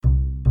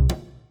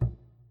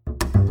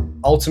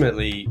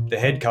Ultimately, the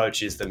head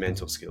coach is the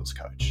mental skills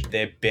coach.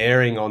 Their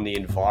bearing on the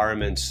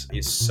environment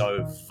is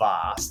so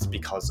vast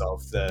because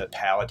of the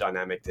power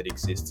dynamic that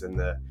exists and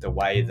the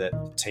way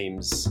that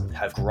teams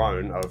have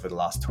grown over the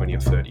last 20 or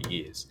 30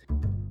 years.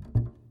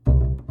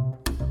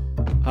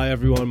 Hi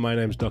everyone, my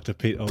name is Dr.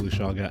 Pete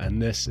Olusoga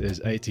and this is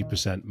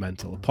 80%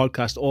 Mental, a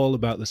podcast all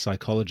about the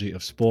psychology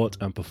of sport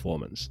and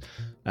performance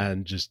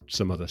and just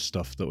some other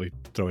stuff that we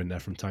throw in there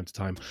from time to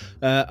time.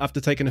 After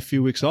taking a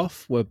few weeks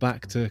off, we're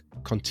back to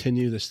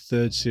continue this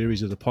third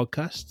series of the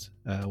podcast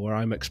where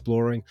I'm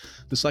exploring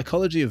the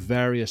psychology of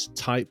various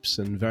types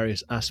and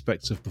various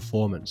aspects of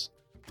performance.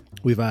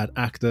 We've had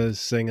actors,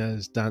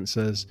 singers,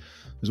 dancers,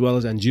 as well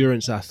as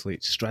endurance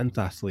athletes, strength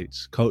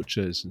athletes,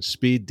 coaches and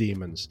speed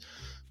demons.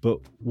 But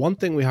one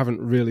thing we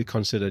haven't really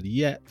considered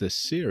yet this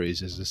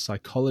series is the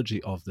psychology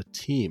of the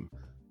team.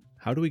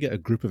 How do we get a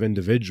group of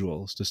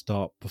individuals to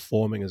start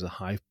performing as a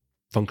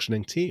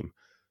high-functioning team?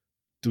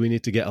 Do we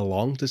need to get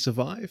along to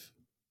survive?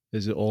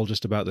 Is it all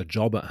just about the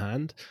job at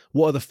hand?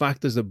 What are the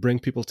factors that bring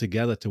people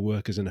together to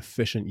work as an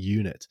efficient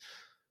unit?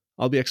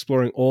 I'll be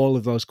exploring all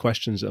of those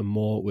questions and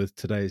more with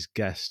today's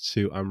guests,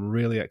 who I'm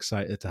really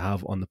excited to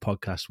have on the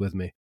podcast with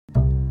me.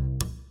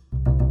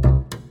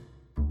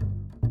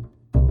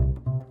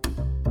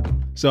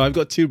 So I've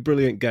got two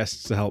brilliant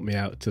guests to help me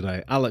out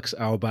today, Alex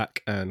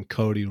Auerbach and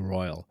Cody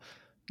Royal.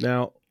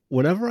 Now,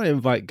 whenever I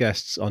invite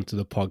guests onto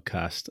the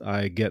podcast,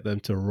 I get them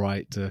to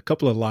write a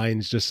couple of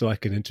lines just so I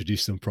can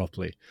introduce them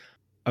properly.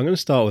 I'm going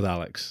to start with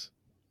Alex.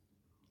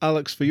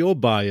 Alex, for your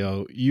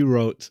bio, you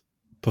wrote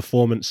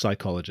performance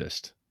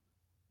psychologist.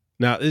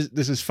 Now,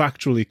 this is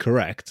factually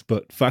correct,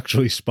 but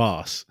factually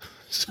sparse.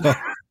 So,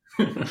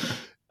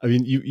 I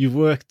mean, you've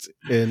worked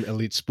in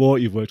elite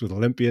sport, you've worked with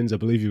Olympians, I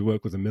believe you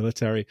work with the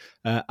military.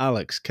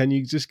 Alex, can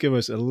you just give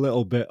us a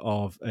little bit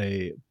of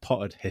a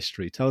potted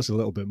history? Tell us a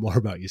little bit more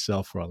about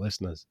yourself for our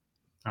listeners.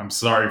 I'm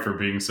sorry for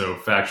being so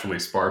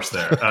factually sparse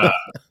there.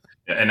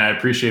 And I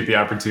appreciate the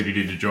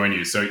opportunity to join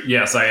you. So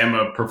yes, I am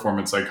a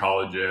performance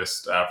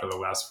psychologist. For the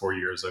last 4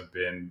 years, I've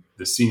been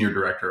the senior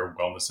director of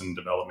wellness and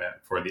development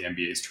for the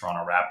NBA's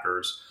Toronto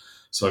Raptors.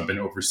 So I've been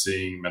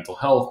overseeing mental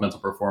health, mental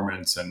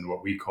performance, and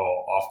what we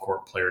call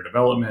off-court player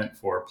development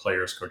for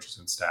players, coaches,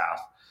 and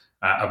staff.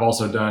 I've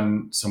also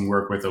done some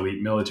work with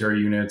elite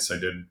military units. I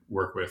did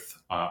work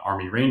with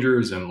Army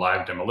Rangers and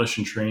live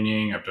demolition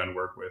training. I've done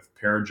work with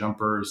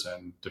parajumpers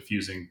and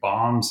diffusing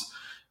bombs.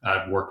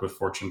 I've worked with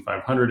Fortune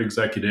 500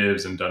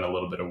 executives and done a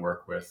little bit of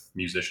work with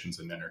musicians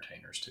and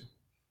entertainers too.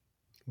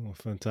 Well,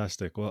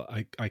 fantastic. Well,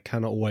 I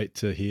cannot wait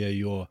to hear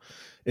your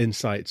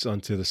insights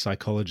onto the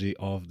psychology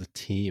of the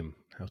team,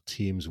 how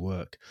teams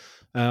work.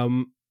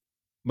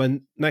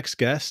 My next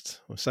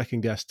guest, or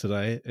second guest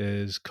today,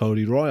 is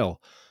Cody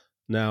Royal.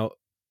 Now,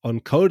 on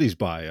Cody's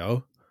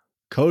bio,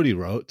 Cody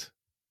wrote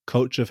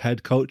coach of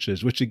head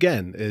coaches, which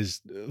again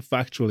is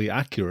factually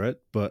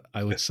accurate, but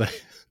I would say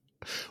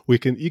you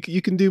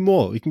can do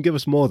more. You can give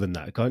us more than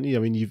that, can't you? I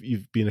mean,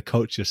 you've been a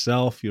coach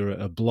yourself. You're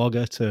a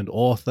blogger turned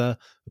author,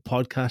 a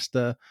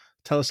podcaster.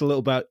 Tell us a little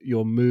about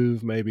your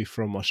move, maybe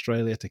from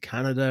Australia to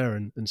Canada,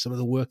 and some of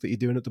the work that you're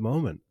doing at the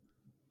moment.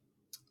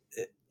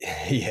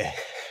 Yeah,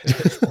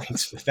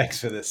 thanks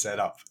for the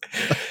setup.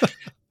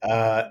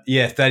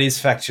 Yeah, that is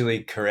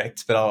factually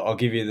correct, but I'll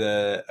give you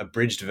the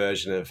abridged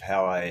version of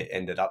how I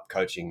ended up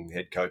coaching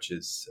head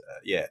coaches.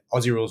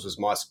 Aussie Rules was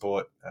my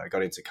sport. I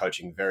got into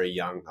coaching very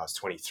young. I was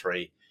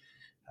 23.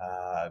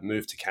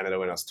 Moved to Canada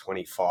when I was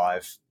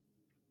 25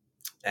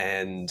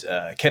 and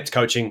kept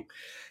coaching.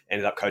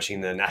 Ended up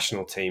coaching the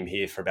national team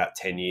here for about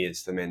 10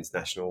 years, the men's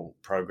national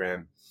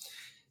program.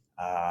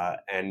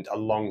 And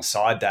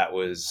alongside that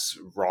was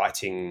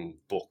writing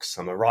books.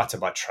 I'm a writer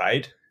by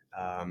trade.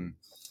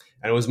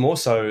 And it was more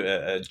so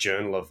a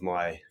journal of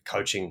my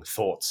coaching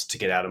thoughts to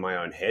get out of my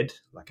own head,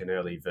 like an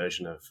early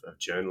version of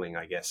journaling,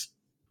 I guess.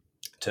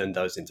 Turned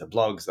those into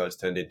blogs, those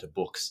turned into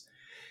books.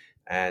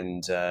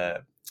 And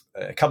a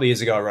couple of years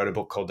ago, I wrote a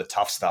book called The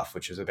Tough Stuff,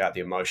 which was about the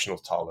emotional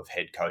toll of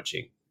head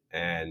coaching.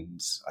 And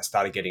I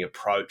started getting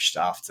approached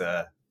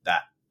after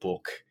that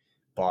book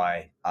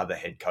by other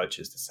head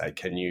coaches to say,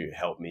 can you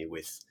help me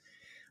with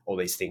all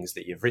these things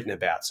that you've written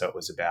about? So it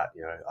was about,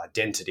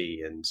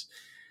 identity and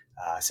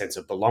sense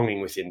of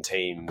belonging within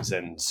teams,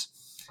 and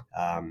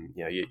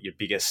your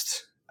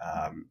biggest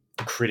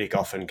critic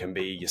often can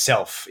be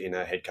yourself in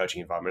a head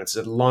coaching environment. It's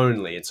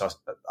lonely, and so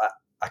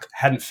I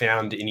hadn't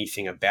found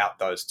anything about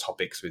those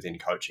topics within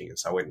coaching, and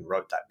so I went and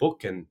wrote that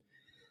book. And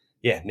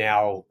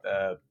now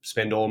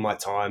spend all my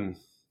time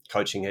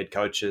coaching head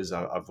coaches.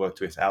 I've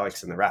worked with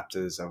Alex and the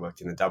Raptors. I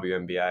worked in the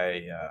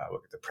WNBA. I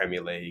worked at the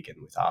Premier League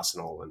and with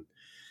Arsenal, and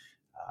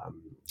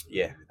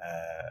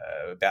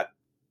about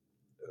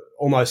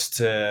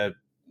almost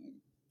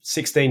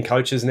 16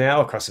 coaches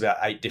now across about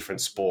 8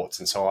 different sports.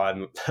 And so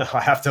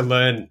I have to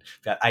learn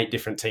about 8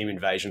 different team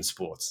invasion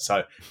sports.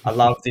 So I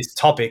love this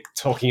topic,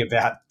 talking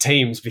about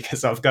teams,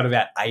 because I've got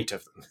about 8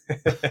 of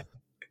them.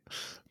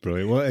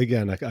 Brilliant. Well,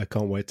 again, I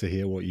can't wait to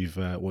hear what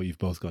you've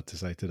both got to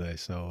say today.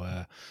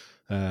 So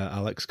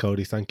Alex,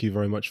 Cody, thank you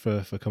very much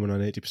for coming on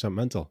 80%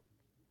 Mental.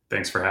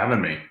 Thanks for having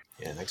me.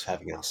 Yeah, thanks for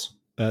having us.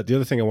 The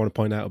other thing I want to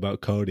point out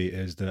about Cody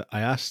is that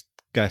I asked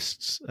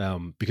guests,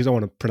 because I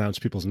want to pronounce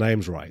people's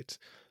names right.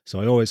 So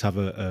I always have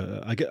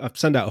I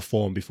send out a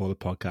form before the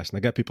podcast, and I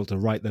get people to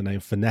write their name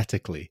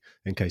phonetically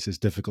in case it's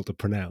difficult to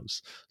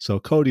pronounce. So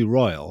Cody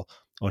Royal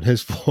on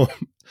his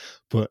form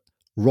put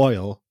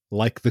Royal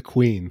like the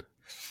Queen.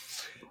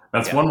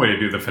 That's one way to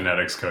do the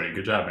phonetics, Cody.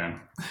 Good job, man.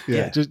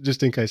 Yeah.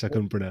 Just in case I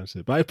couldn't pronounce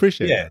it, but I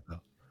appreciate that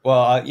though.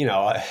 Well,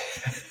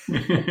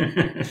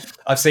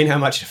 I've seen how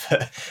much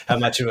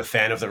of a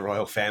fan of the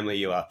royal family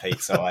you are,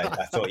 Pete. So I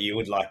thought you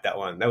would like that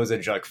one. That was a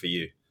joke for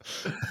you.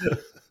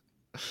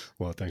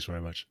 Well, thanks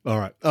very much. All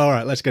right.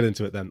 Let's get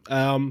into it then.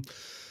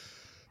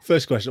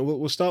 First question.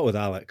 We'll start with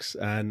Alex,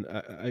 and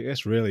I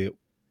guess really,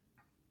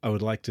 I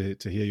would like to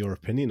hear your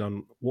opinion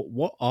on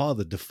what are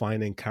the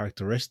defining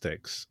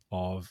characteristics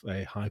of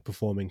a high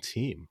performing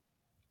team.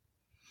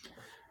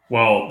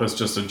 Well, that's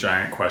just a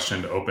giant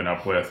question to open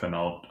up with, and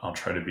I'll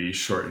try to be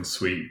short and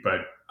sweet.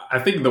 But I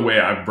think the way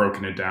I've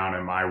broken it down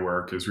in my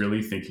work is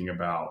really thinking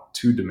about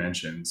two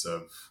dimensions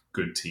of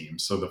good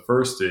teams. So the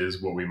first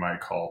is what we might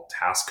call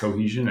task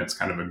cohesion. It's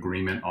kind of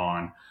agreement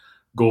on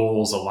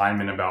goals,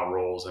 alignment about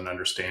roles, and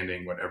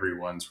understanding what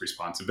everyone's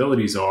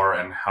responsibilities are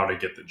and how to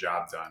get the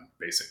job done,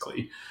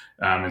 basically.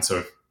 And so,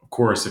 of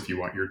course, if you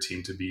want your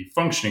team to be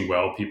functioning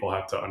well, people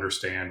have to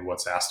understand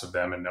what's asked of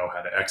them and know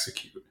how to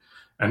execute.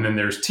 And then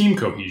there's team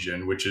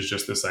cohesion, which is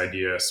just this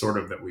idea sort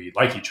of that we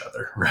like each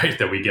other, right?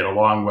 That we get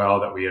along well,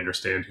 that we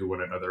understand who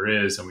one another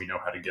is, and we know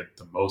how to get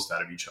the most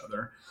out of each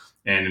other.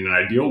 And in an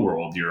ideal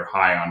world, you're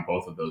high on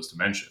both of those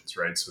dimensions,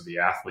 right? So the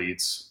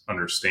athletes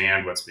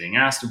understand what's being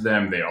asked of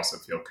them. They also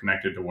feel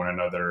connected to one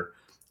another,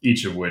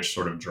 each of which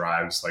sort of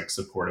drives like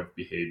supportive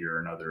behavior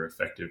and other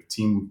effective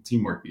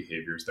teamwork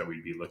behaviors that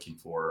we'd be looking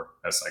for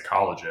as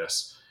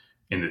psychologists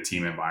in the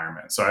team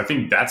environment. So I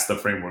think that's the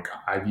framework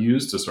I've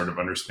used to sort of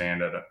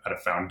understand at a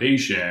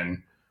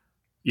foundation,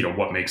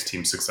 what makes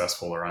teams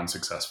successful or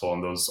unsuccessful.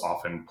 And those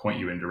often point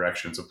you in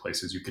directions of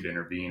places you could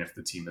intervene if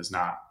the team is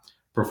not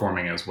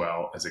performing as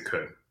well as it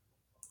could.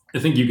 I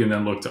think you can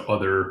then look to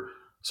other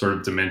sort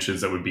of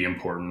dimensions that would be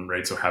important,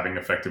 right? So having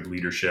effective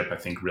leadership, I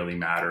think really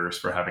matters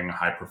for having a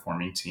high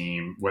performing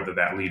team, whether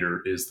that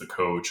leader is the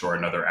coach or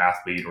another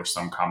athlete or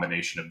some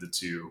combination of the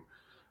two.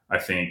 I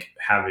think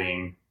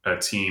having a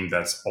team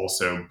that's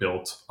also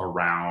built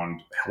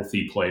around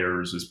healthy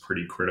players is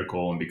pretty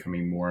critical and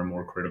becoming more and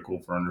more critical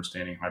for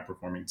understanding high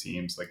performing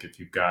teams. Like if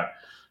you've got,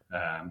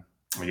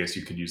 I guess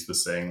you could use the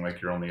saying,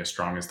 like you're only as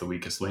strong as the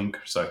weakest link.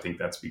 So I think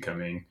that's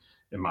becoming,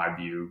 in my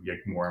view,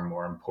 more and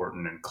more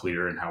important and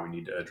clear in how we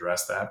need to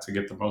address that to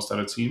get the most out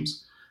of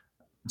teams.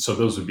 So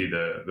those would be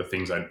the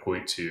things I'd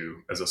point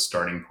to as a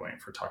starting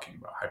point for talking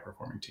about high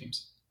performing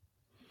teams.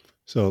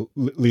 So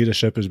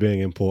leadership is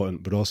being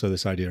important, but also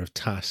this idea of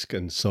task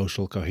and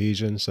social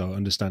cohesion. So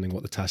understanding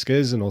what the task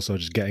is and also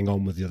just getting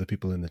on with the other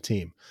people in the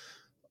team.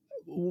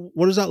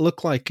 What does that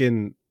look like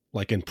in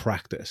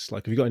practice?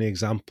 Like, have you got any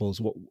examples?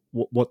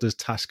 What does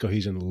task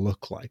cohesion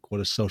look like? What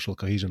does social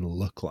cohesion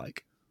look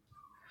like?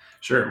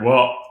 Sure.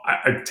 Well,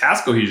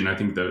 task cohesion, I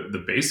think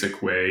the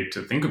basic way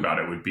to think about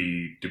it would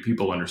be, do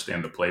people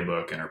understand the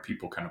playbook and are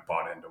people kind of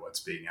bought into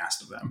what's being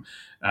asked of them?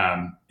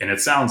 And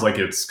it sounds like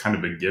it's kind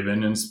of a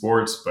given in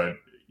sports, but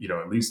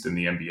at least in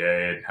the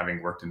NBA and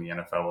having worked in the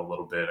NFL a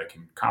little bit, I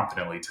can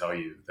confidently tell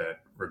you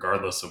that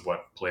regardless of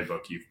what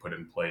playbook you've put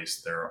in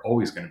place, there are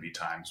always going to be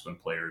times when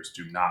players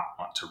do not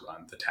want to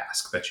run the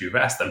task that you've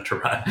asked them to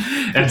run.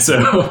 And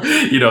so,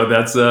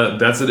 that's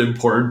an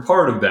important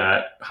part of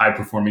that high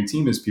performing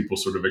team is people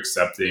sort of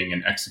accepting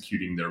and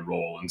executing their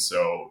role. And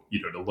so,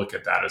 to look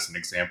at that as an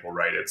example,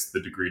 right, it's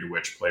the degree to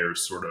which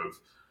players sort of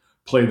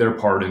play their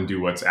part and do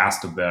what's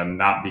asked of them,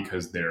 not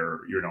because they're,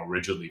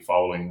 rigidly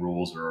following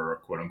rules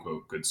or quote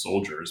unquote good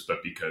soldiers,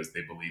 but because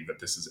they believe that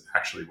this is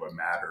actually what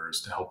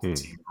matters to help the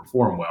team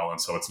perform well.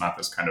 And so it's not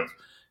this kind of,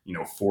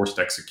 forced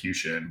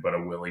execution, but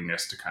a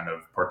willingness to kind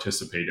of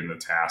participate in the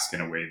task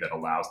in a way that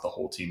allows the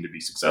whole team to be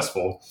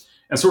successful,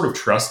 and sort of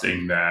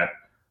trusting that,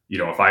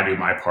 if I do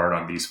my part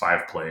on these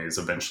 5 plays,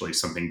 eventually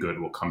something good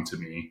will come to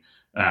me.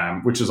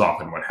 Which is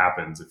often what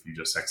happens if you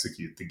just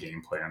execute the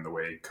game plan the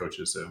way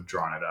coaches have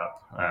drawn it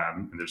up.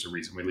 And there's a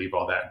reason we leave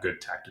all that good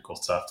tactical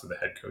stuff to the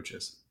head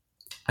coaches.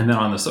 And then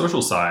on the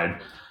social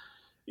side,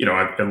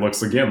 it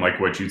looks again like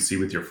what you'd see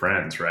with your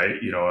friends, right?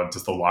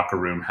 Does the locker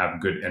room have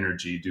good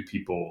energy? Do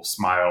people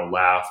smile,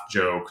 laugh,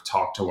 joke,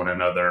 talk to one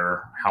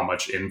another? How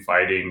much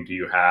infighting do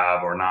you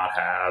have or not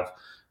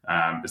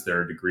have? Is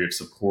there a degree of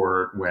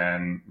support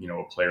when,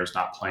 a player's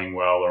not playing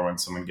well or when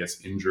someone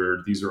gets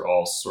injured? These are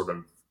all sort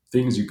of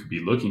things you could be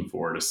looking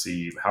for to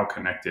see how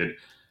connected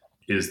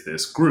is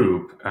this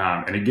group.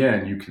 And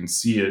again, you can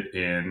see it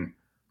in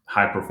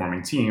high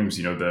performing teams,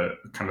 the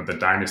kind of the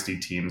dynasty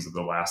teams of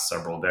the last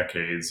several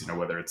decades,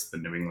 whether it's the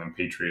New England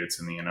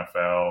Patriots in the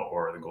NFL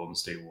or the Golden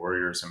State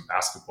Warriors in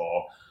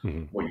basketball.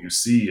 Mm-hmm. What you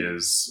see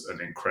is an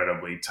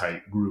incredibly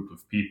tight group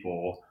of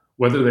people.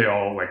 Whether they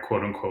all like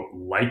quote unquote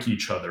like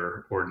each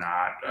other or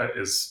not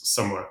is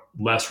somewhat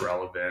less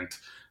relevant,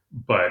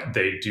 but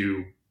they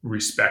do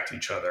respect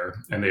each other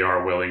and they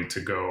are willing to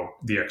go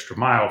the extra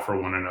mile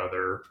for one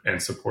another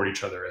and support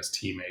each other as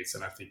teammates.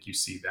 And I think you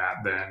see that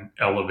then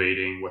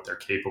elevating what they're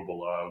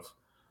capable of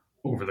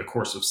over the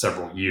course of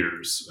several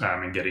years,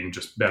 and getting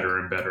just better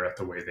and better at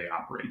the way they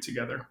operate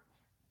together.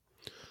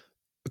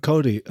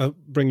 Cody, I'll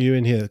bring you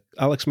in here.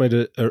 Alex made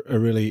a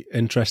really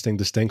interesting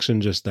distinction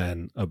just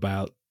then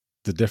about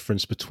the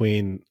difference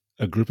between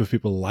a group of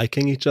people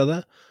liking each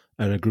other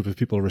and a group of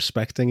people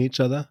respecting each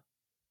other.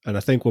 And I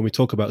think when we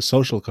talk about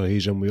social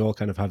cohesion, we all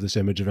kind of have this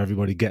image of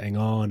everybody getting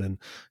on and,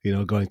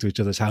 going to each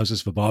other's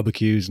houses for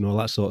barbecues and all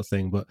that sort of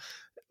thing. But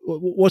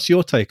what's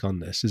your take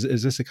on this?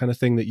 Is this the kind of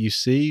thing that you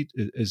see?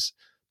 Is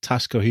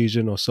task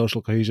cohesion or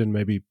social cohesion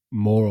maybe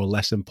more or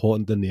less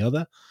important than the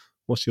other?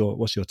 What's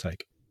your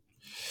take?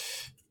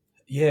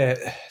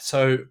 Yeah,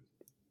 so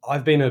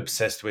I've been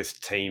obsessed with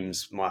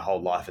teams my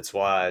whole life. It's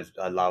why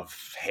I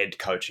love head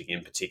coaching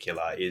in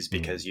particular, is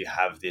because you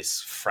have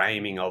this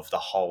framing of the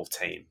whole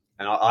team.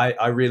 And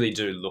I really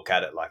do look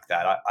at it like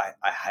that.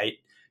 I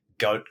hate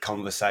GOAT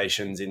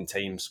conversations in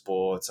team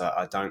sports.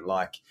 I don't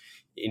like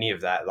any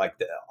of that.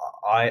 Like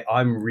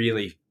I'm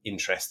really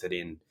interested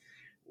in,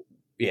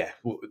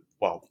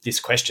 this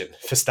question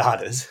for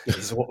starters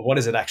is what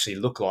does it actually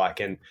look like?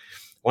 And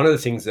one of the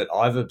things that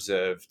I've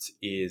observed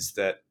is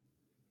that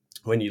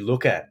when you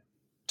look at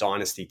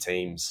dynasty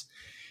teams,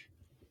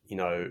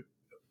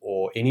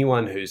 or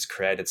anyone who's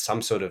created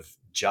some sort of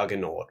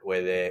juggernaut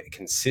where they're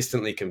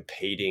consistently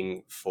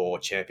competing for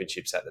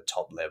championships at the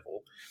top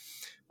level,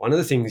 one of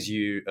the things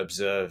you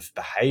observe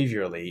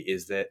behaviorally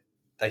is that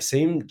they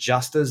seem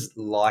just as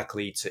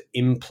likely to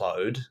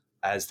implode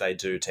as they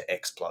do to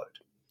explode.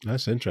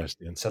 That's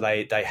interesting. So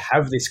they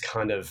have this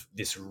kind of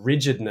this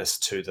rigidness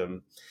to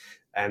them,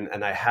 and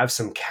they have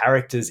some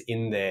characters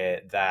in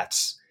there that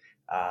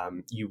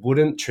you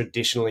wouldn't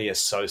traditionally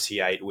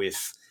associate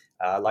with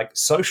like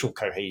social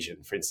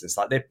cohesion, for instance.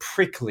 Like they're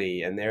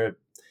prickly and they're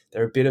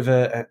a bit of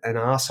an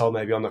arsehole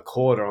maybe on the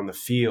court or on the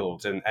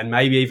field, and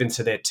maybe even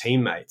to their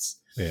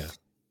teammates. Yeah.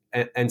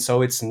 And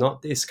so it's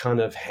not this kind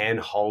of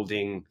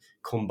hand-holding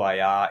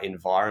kumbaya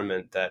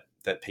environment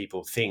that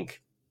people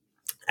think.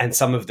 And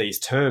some of these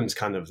terms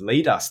kind of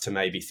lead us to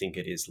maybe think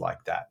it is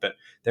like that. But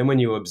then when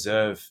you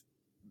observe,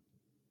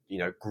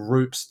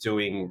 groups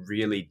doing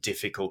really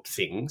difficult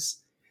things,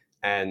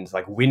 and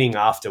like winning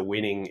after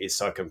winning is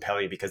so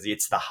compelling because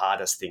it's the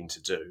hardest thing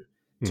to do.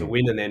 To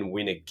win and then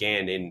win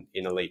again in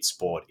elite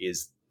sport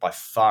is by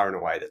far and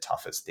away the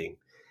toughest thing.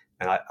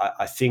 And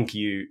I think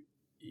you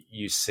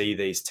see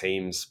these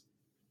teams,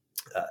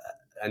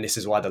 and this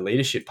is why the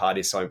leadership part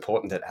is so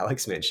important that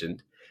Alex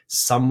mentioned.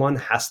 Someone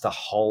has to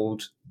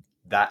hold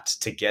that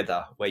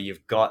together, where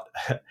you've got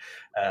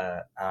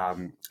a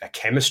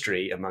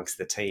chemistry amongst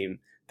the team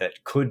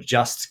that could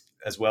just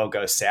as well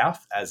go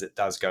south as it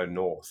does go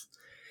north.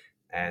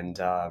 And,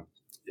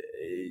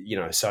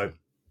 so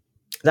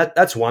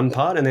that's one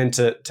part. And then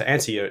to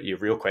answer your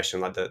real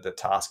question, like the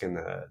task and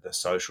the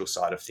social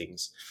side of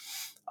things,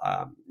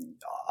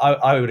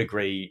 I would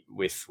agree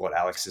with what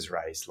Alex has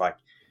raised. Like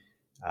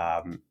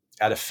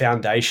at a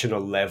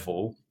foundational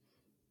level,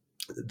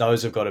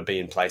 those have got to be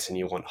in place, and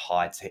you want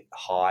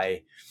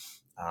high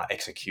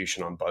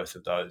execution on both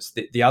of those.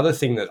 The other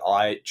thing that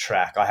I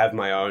track, I have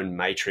my own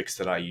matrix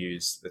that I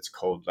use that's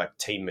called like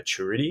team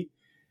maturity.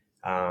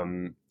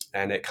 And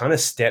it kind of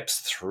steps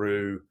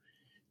through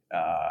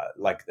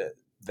like the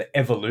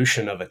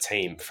evolution of a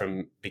team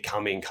from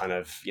becoming kind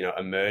of,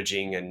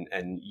 emerging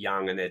and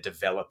young, and they're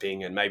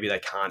developing, and maybe they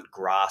can't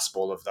grasp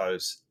all of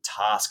those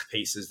task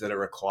pieces that are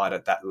required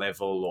at that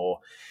level, or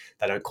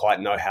they don't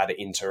quite know how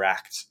to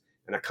interact.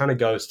 And it kind of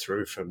goes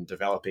through from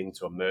developing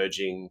to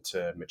emerging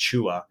to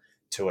mature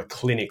to a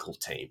clinical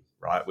team,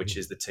 right? Which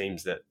is the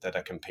teams that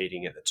are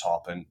competing at the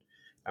top. And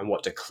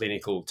what do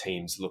clinical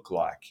teams look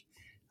like,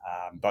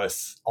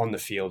 both on the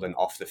field and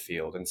off the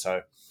field? And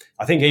so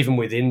I think even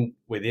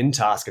within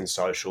task and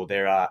social,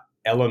 there are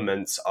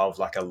elements of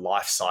like a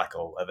life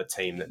cycle of a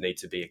team that need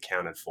to be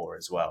accounted for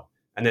as well.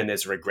 And then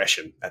there's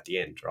regression at the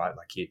end, right?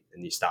 Like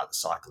you start the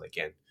cycle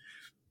again.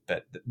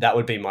 But that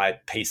would be my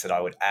piece that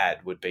I would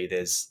add, would be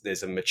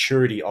there's a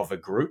maturity of a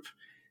group,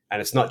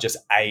 and it's not just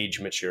age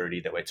maturity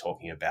that we're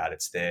talking about.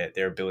 It's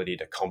their ability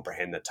to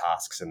comprehend the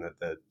tasks and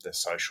the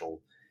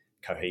social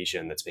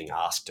cohesion that's being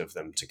asked of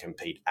them to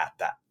compete at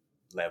that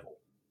level.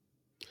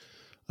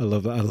 I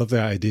love that. I love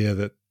the idea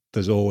that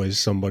there's always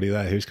somebody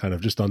there who's kind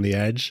of just on the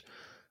edge.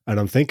 And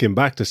I'm thinking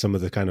back to some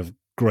of the kind of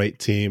great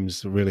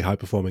teams, really high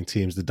performing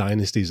teams, the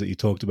dynasties that you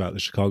talked about, the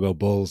Chicago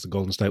Bulls, the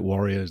Golden State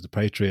Warriors, the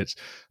Patriots.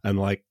 And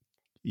like,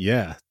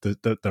 yeah,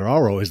 there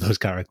are always those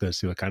characters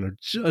who are kind of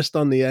just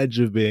on the edge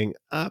of being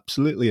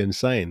absolutely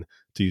insane,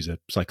 to use a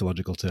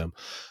psychological term.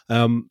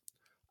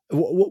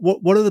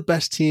 What do the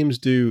best teams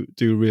do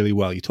really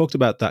well? You talked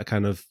about that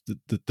kind of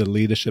the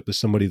leadership. There's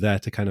somebody there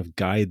to kind of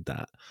guide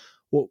that.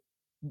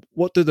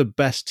 What do the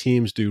best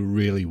teams do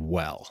really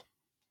well?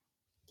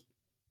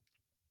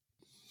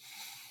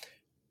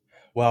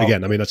 Well,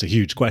 again, I mean, that's a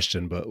huge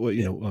question, but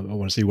I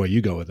want to see where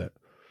you go with it.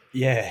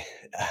 Yeah.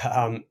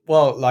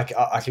 Well, like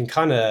I can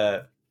kind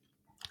of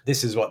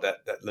this is what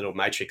that little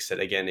matrix said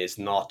again is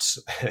not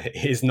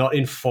is not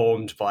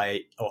informed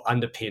by or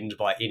underpinned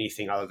by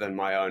anything other than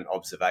my own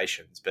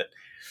observations. But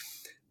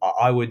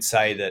I would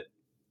say that,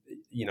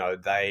 you know,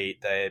 they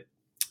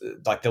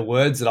like the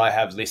words that I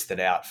have listed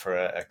out for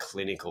a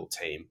clinical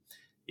team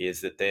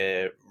is that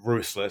they're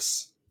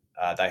ruthless.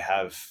 They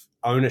have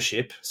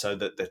ownership, so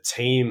that the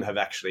team have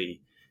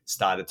actually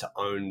started to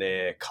own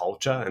their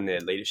culture and their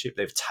leadership.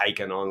 They've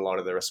taken on a lot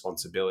of the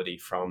responsibility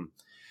from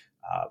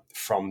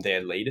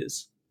their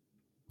leaders,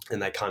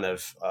 and they kind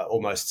of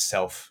almost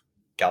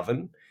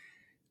self-govern.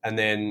 And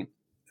then,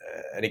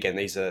 and again,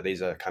 these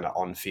are kind of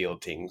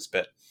on-field things.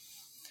 But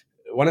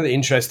one of the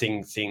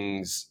interesting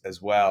things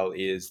as well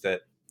is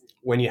that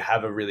when you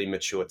have a really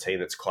mature team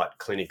that's quite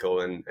clinical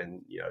and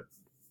you know,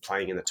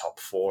 playing in the top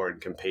four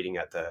and competing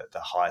at the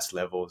highest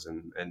levels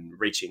and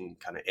reaching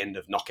kind of end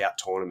of knockout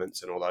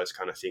tournaments and all those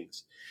kind of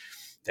things,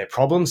 their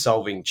problem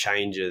solving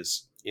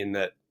changes in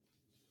that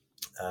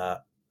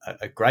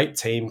a great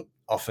team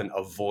often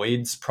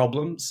avoids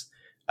problems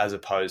as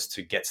opposed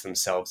to gets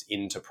themselves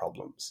into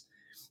problems.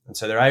 And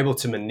so they're able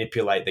to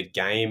manipulate the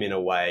game in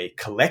a way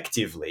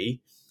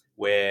collectively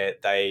where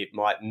they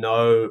might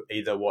know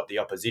either what the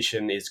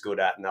opposition is good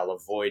at and they'll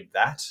avoid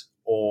that,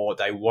 or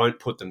they won't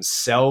put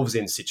themselves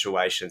in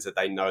situations that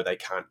they know they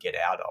can't get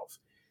out of.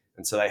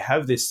 And so they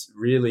have this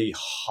really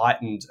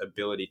heightened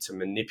ability to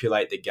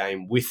manipulate the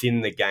game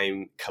within the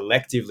game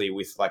collectively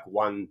with like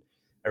one,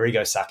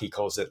 Arrigo Sacchi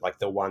calls it like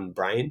the one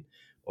brain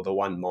or the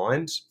one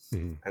mind.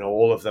 Mm-hmm. And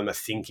all of them are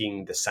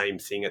thinking the same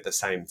thing at the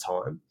same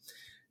time.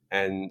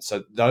 And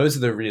so those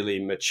are the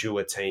really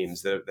mature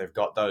teams. They've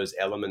got those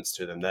elements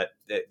to them that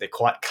they're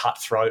quite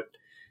cutthroat.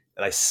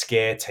 They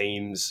scare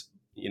teams,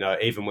 you know,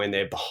 even when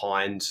they're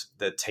behind.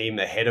 The team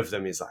ahead of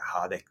them is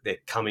like, they're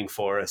coming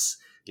for us.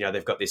 You know,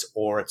 they've got this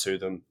aura to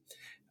them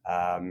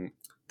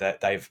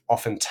that they've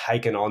often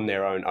taken on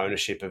their own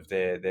ownership of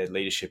their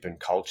leadership and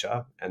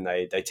culture, and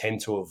they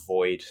tend to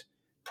avoid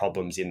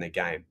problems in the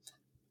game.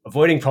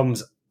 Avoiding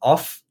problems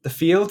off the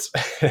field,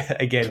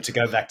 again, to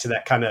go back to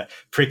that kind of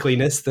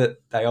prickliness that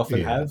they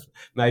often have,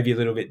 maybe a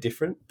little bit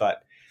different.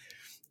 But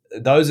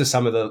those are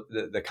some of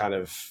the kind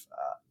of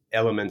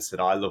elements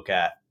that I look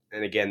at.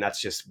 And again, that's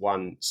just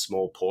one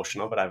small portion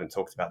of it. I haven't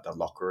talked about the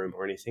locker room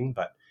or anything,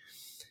 but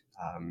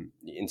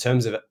in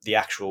terms of the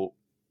actual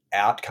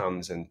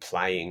outcomes and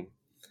playing,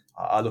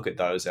 I look at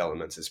those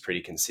elements as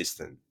pretty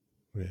consistent.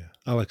 Yeah.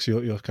 Alex,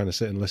 you're kind of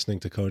sitting listening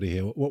to Cody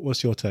here.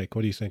 What's your take?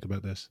 What do you think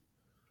about this?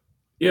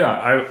 Yeah,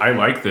 I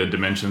like the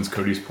dimensions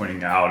Cody's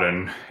pointing out.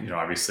 And, you know,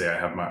 obviously I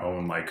have my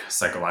own like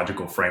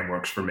psychological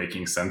frameworks for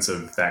making sense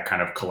of that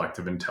kind of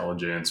collective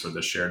intelligence or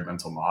the shared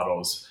mental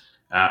models.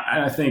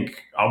 And I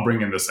think I'll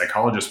bring in the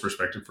psychologist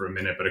perspective for a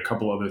minute, but a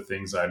couple other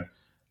things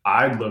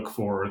I'd look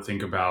for or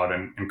think about,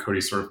 and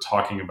Cody's sort of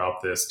talking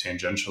about this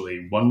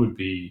tangentially. One would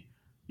be,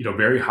 you know,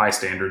 very high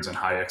standards and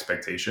high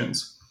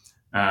expectations.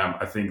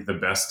 I think the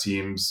best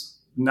teams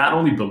not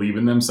only believe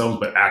in themselves,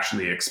 but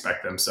actually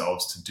expect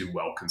themselves to do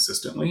well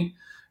consistently.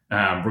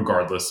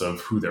 Regardless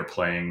of who they're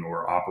playing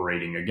or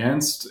operating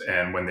against.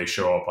 And when they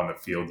show up on the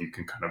field, you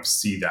can kind of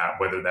see that,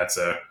 whether that's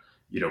a,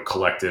 you know,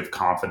 collective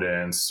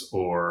confidence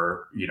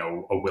or, you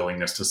know, a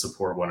willingness to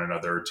support one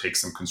another, take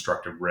some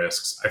constructive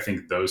risks. I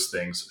think those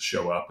things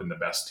show up in the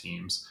best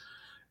teams.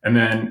 And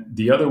then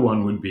the other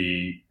one would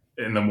be,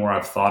 and the more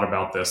I've thought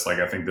about this, like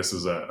I think this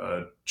is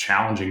a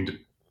challenging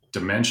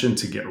dimension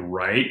to get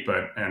right,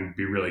 and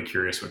be really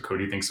curious what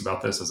Cody thinks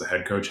about this as a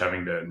head coach,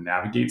 having to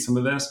navigate some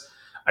of this.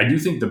 I do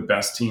think the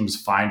best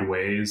teams find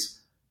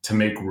ways to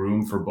make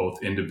room for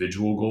both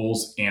individual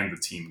goals and the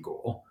team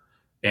goal.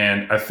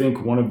 And I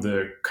think one of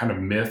the kind of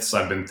myths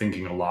I've been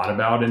thinking a lot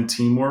about in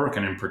teamwork,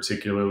 and in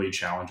particularly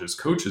challenges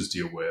coaches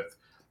deal with,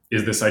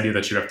 is this idea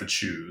that you have to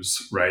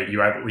choose, right?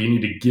 You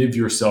need to give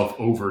yourself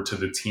over to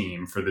the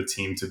team for the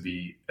team to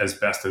be as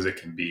best as it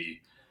can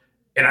be.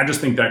 And I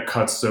just think that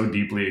cuts so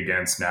deeply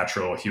against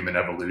natural human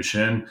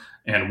evolution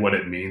and what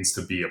it means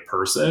to be a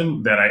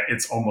person that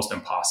it's almost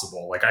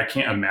impossible. Like I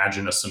can't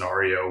imagine a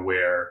scenario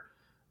where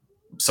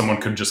someone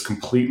could just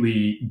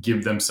completely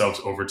give themselves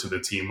over to the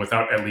team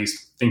without at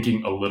least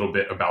thinking a little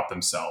bit about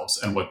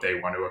themselves and what they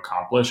want to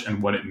accomplish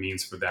and what it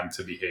means for them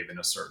to behave in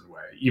a certain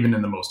way, even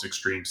in the most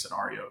extreme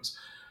scenarios.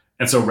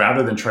 And so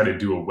rather than try to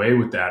do away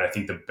with that, I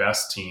think the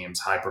best teams,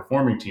 high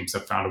performing teams,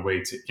 have found a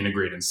way to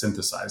integrate and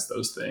synthesize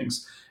those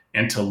things,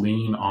 and to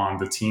lean on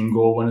the team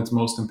goal when it's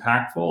most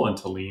impactful, and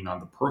to lean on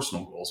the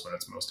personal goals when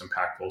it's most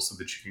impactful, so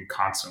that you can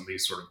constantly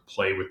sort of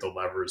play with the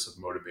levers of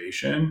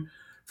motivation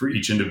for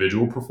each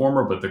individual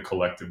performer, but the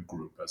collective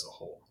group as a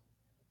whole.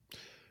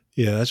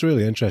 Yeah, that's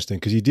really interesting,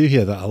 because you do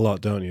hear that a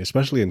lot, don't you?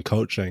 Especially in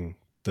coaching,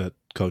 that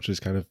coaches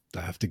kind of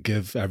have to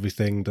give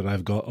everything that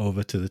I've got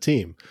over to the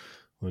team.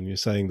 When you're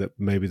saying that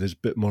maybe there's a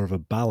bit more of a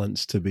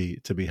balance to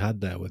be had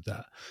there with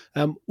that.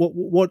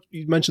 What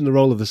you mentioned the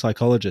role of the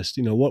psychologist.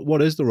 You know,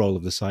 what is the role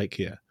of the psych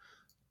here?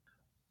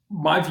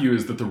 My view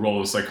is that the role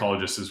of the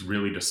psychologist is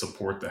really to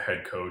support the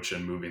head coach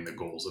in moving the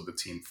goals of the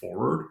team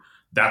forward.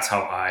 That's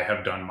how I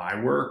have done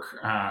my work.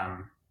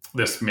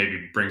 this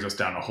maybe brings us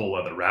down a whole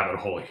other rabbit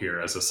hole here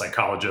as a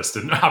psychologist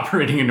and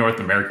operating in North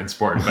American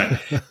sport. But,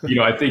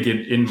 I think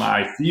in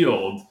my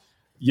field,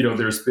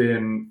 there's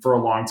been for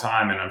a long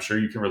time, and I'm sure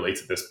you can relate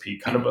to this,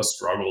 Pete, kind of a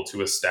struggle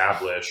to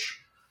establish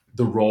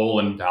the role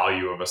and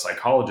value of a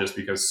psychologist,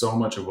 because so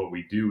much of what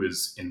we do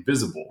is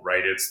invisible,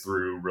 right? It's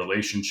through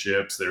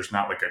relationships. There's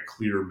not like a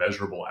clear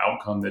measurable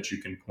outcome that you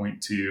can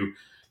point to.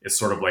 It's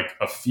sort of like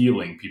a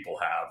feeling people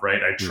have,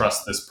 right? I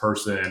trust this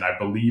person. I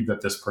believe that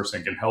this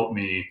person can help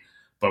me,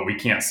 but we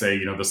can't say,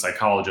 the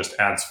psychologist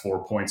adds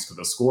 4 points to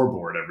the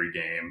scoreboard every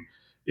game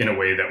in a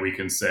way that we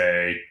can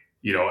say,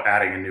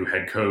 adding a new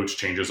head coach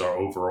changes our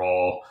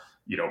overall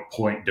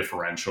point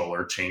differential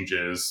or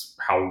changes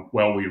how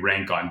well we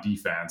rank on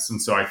defense.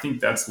 And so I think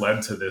that's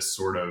led to this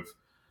sort of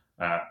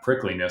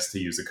prickliness, to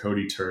use a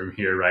Cody term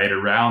here, right,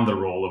 around the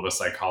role of a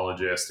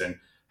psychologist and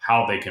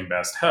how they can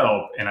best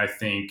help. And I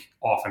think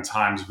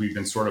oftentimes we've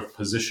been sort of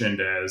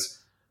positioned as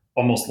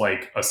almost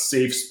like a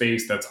safe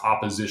space that's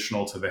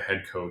oppositional to the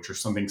head coach, or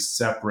something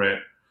separate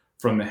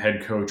from the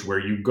head coach, where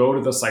you go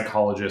to the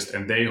psychologist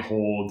and they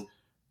hold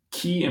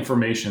key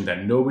information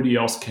that nobody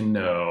else can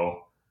know.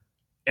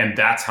 And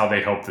that's how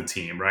they help the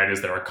team, right?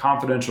 Is there a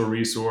confidential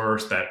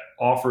resource that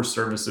offers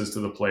services to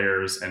the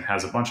players and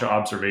has a bunch of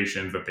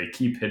observations that they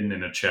keep hidden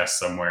in a chest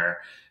somewhere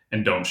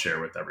and don't share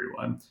with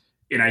everyone?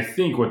 And I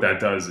think what that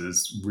does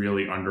is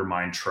really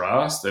undermine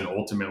trust and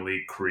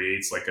ultimately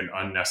creates like an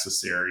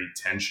unnecessary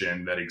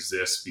tension that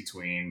exists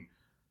between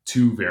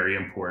two very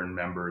important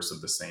members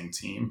of the same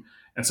team.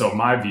 And so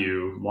my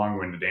view,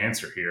 long-winded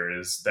answer here,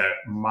 is that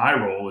my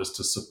role is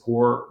to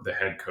support the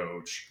head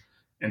coach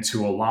and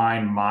to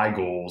align my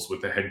goals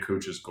with the head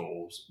coach's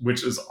goals,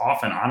 which is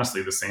often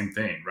honestly the same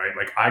thing, right?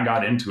 Like, I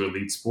got into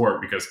elite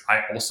sport because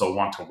I also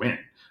want to win.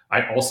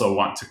 I also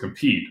want to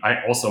compete.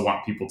 I also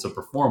want people to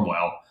perform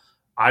well.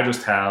 I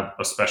just have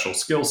a special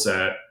skill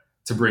set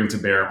to bring to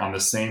bear on the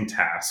same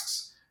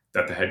tasks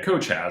that the head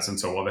coach has. And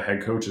so while the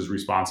head coach is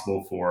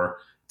responsible for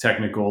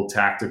technical,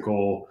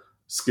 tactical,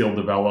 skill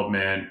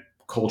development,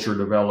 culture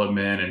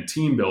development, and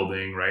team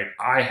building, right,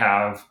 I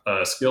have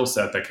a skill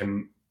set that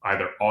can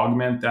either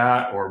augment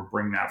that or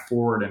bring that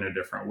forward in a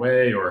different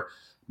way, or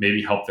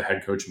maybe help the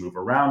head coach move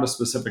around a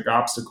specific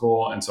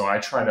obstacle. And so I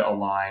try to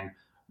align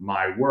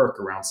my work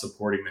around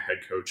supporting the head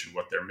coach and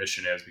what their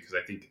mission is, because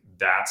I think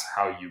that's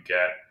how you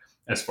get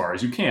as far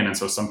as you can. And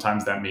so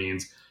sometimes that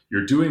means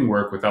you're doing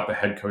work without the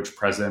head coach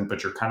present,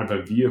 but you're kind of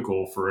a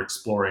vehicle for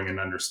exploring and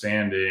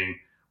understanding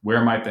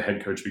where might the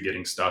head coach be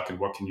getting stuck and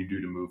what can you do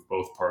to move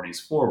both parties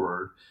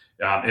forward.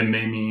 It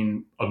may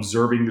mean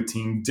observing the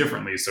team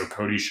differently. So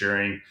Cody's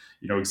sharing,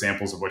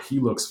 examples of what he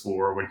looks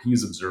for when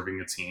he's observing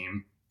a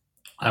team.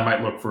 I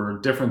might look for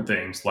different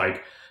things,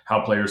 like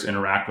how players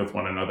interact with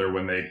one another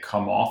when they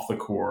come off the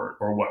court,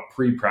 or what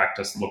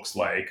pre-practice looks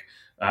like,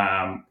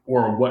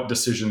 or what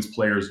decisions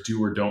players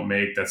do or don't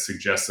make that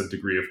suggests a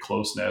degree of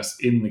closeness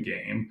in the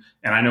game.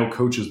 And I know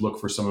coaches look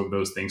for some of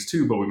those things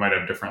too, but we might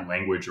have different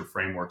language or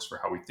frameworks for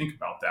how we think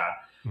about that.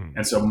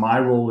 And so my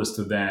role is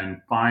to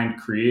then find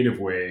creative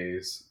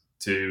ways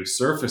to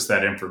surface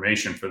that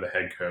information for the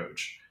head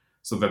coach,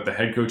 so that the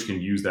head coach can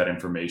use that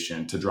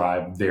information to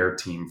drive their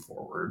team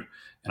forward.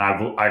 And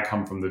I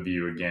come from the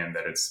view, again,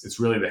 that it's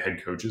really the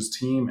head coach's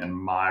team, and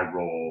my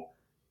role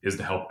is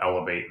to help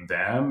elevate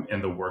them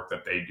in the work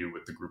that they do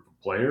with the group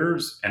of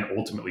players. And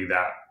ultimately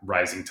that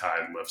rising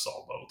tide lifts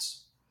all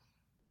boats.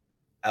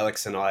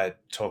 Alex and I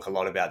talk a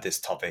lot about this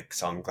topic,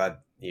 so I'm glad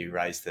you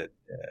raised it.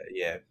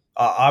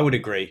 I would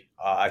agree.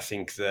 I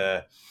think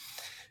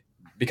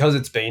because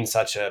it's been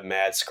such a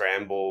mad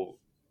scramble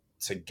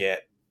to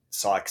get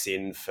psychs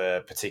in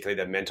for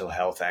particularly the mental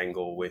health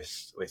angle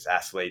with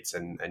athletes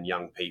and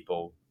young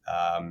people,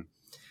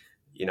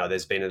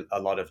 there's been a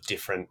lot of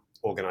different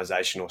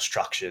organizational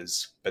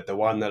structures, but the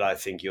one that I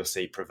think you'll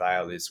see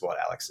prevail is what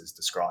Alex has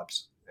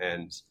described.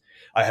 And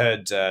I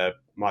heard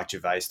Mike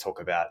Gervais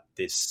talk about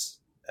this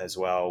as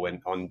well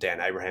on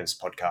Dan Abraham's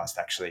podcast,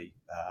 actually,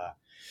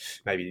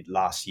 maybe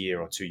last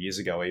year or 2 years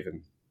ago,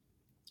 even,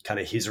 kind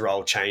of his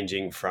role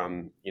changing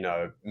from,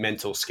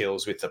 mental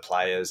skills with the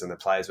players, and the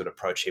players would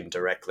approach him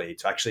directly,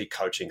 to actually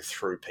coaching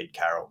through Pete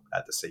Carroll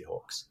at the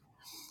Seahawks.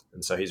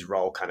 And so his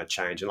role kind of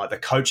changed. And like the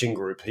coaching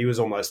group, he was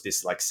almost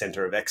this like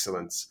center of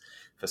excellence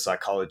for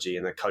psychology,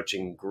 and the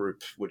coaching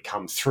group would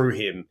come through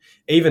him,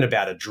 even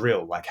about a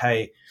drill, like,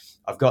 hey,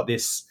 I've got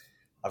this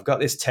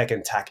tech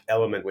and tack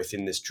element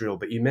within this drill,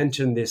 but you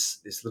mentioned this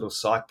little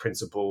psych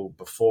principle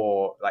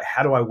before, like,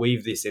 how do I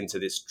weave this into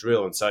this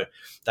drill? And so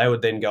they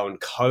would then go and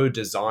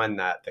co-design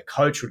that. The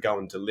coach would go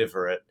and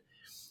deliver it,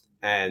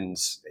 and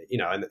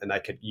they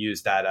could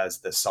use that as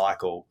the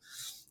cycle,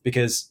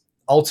 because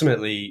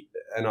ultimately,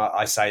 and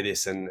I say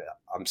this, and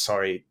I'm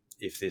sorry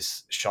if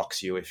this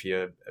shocks you if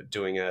you're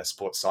doing a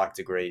sports psych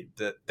degree,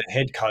 the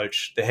head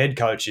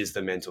coach is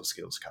the mental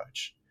skills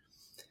coach.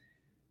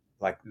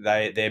 Like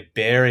they're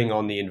bearing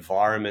on the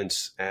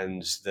environment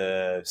and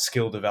the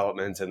skill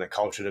development and the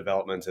culture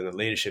development and the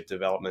leadership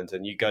development,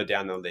 and you go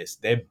down the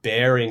list. Their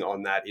bearing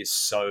on that is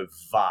so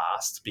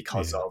vast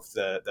because of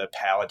the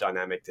power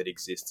dynamic that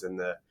exists and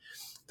the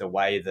the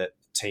way that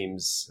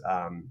teams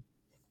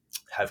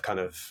have kind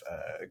of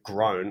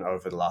grown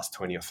over the last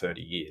 20 or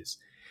 30 years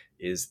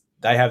is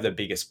they have the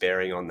biggest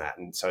bearing on that.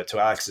 And so to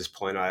Alex's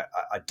point, I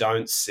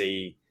don't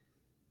see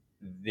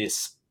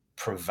this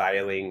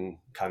prevailing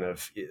kind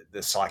of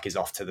the psyche is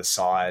off to the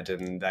side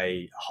and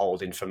they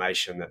hold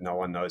information that no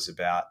one knows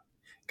about.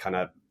 Kind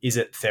of, is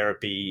it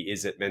therapy?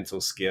 Is it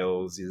mental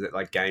skills? Is it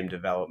like game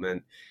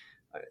development?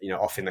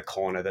 Off in the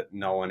corner that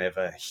no one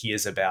ever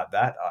hears about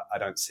that. I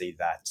don't see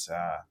that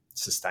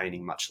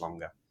sustaining much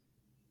longer.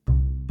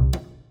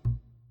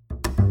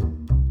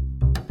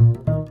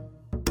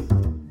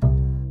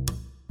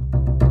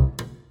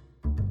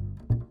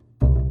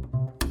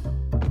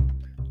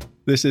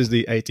 This is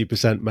the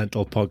 80%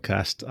 Mental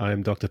Podcast.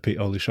 I'm Dr. Pete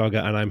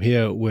Olusoga, and I'm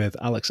here with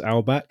Alex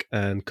Auerbach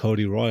and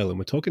Cody Royal, and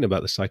we're talking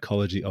about the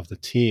psychology of the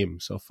team.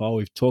 So far,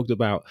 we've talked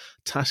about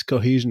task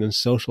cohesion and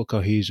social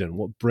cohesion,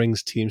 what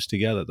brings teams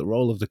together, the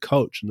role of the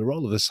coach and the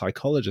role of the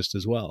psychologist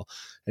as well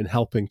in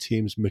helping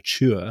teams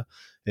mature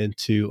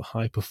into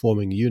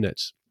high-performing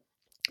units.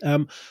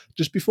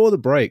 Just before the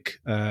break,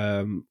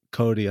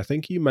 Cody, I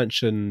think you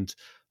mentioned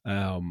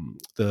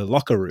the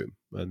locker room,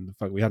 and in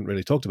fact, we hadn't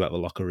really talked about the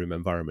locker room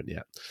environment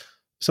yet.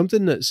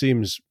 Something that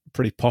seems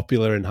pretty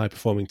popular in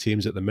high-performing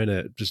teams at the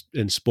minute, just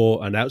in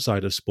sport and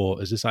outside of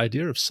sport, is this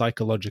idea of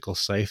psychological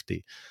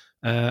safety.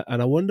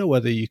 And I wonder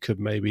whether you could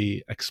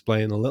maybe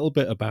explain a little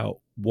bit about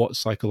what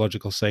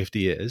psychological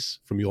safety is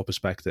from your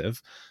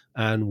perspective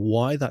and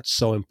why that's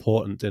so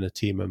important in a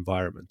team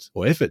environment,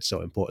 or if it's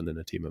so important in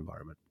a team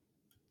environment.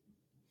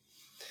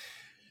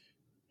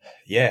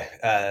 Yeah,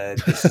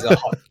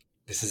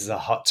 this is a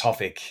hot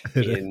topic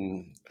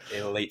in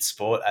elite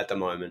sport at the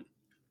moment.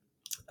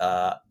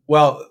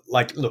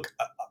 Look,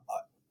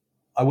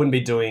 I wouldn't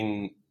be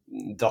doing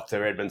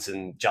Dr.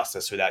 Edmondson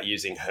justice without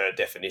using her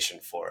definition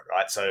for it,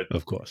 right? So,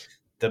 of course,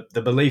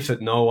 the belief that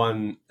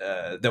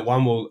that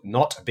one will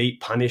not be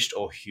punished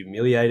or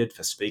humiliated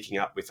for speaking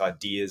up with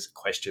ideas,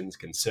 questions,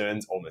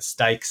 concerns, or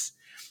mistakes,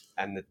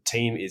 and the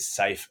team is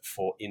safe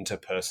for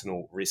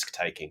interpersonal risk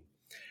taking.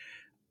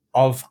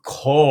 Of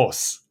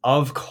course,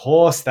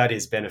 that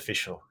is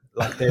beneficial.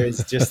 Like there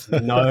is just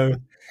no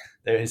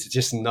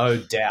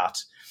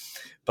doubt.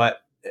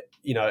 But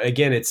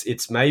again,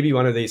 it's maybe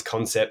one of these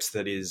concepts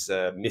that is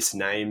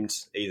misnamed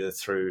either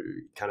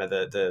through kind of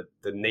the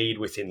need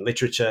within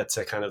literature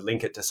to kind of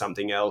link it to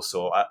something else,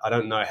 or I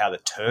don't know how the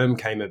term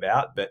came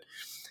about, but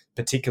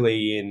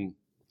particularly in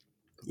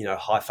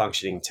high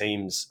functioning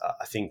teams,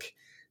 I think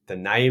the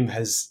name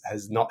has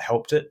not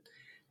helped it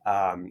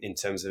in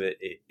terms of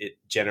it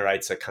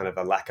generates a kind of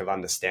a lack of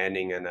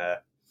understanding, and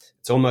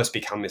it's almost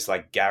become this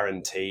like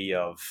guarantee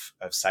of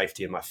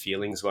safety and my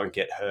feelings won't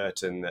get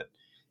hurt, and that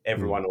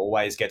everyone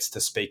always gets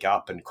to speak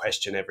up and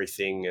question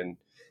everything, and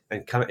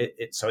kind of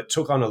so it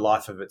took on a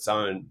life of its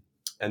own.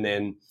 And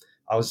then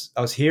I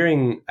was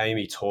hearing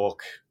Amy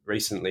talk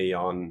recently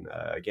on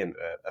again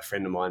a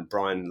friend of mine,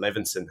 Brian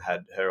Levinson,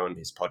 had her on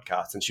his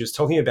podcast, and she was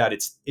talking about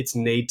its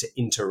need to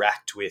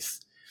interact with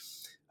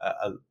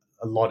a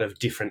lot of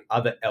different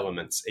other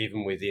elements,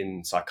 even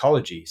within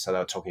psychology. So they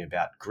were talking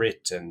about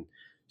grit, and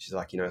she's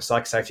like,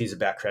 psych safety is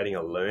about creating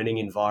a learning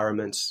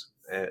environment,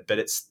 but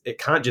it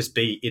can't just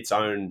be its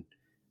own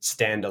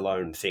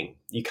standalone thing.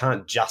 You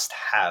can't just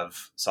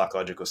have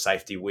psychological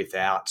safety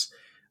without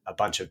a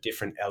bunch of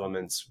different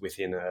elements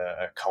within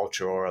a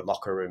culture or a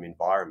locker room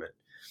environment.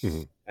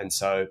 Mm-hmm. And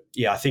so,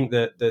 I think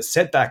that the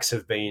setbacks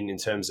have been in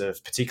terms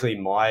of particularly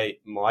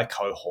my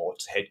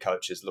cohort head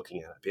coaches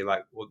looking at it, being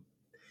like, well,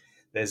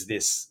 there's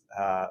this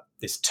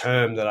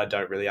term that I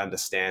don't really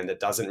understand that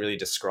doesn't really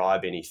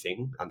describe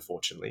anything,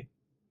 unfortunately.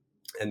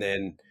 And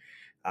then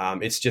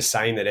it's just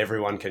saying that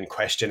everyone can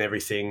question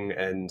everything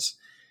and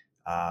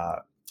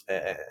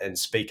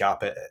speak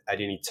up at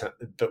any time,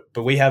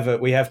 but we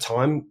have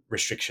time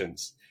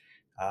restrictions,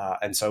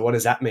 and so what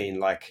does that mean?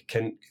 Like,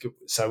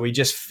 so we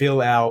just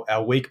fill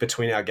our week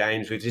between our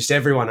games with just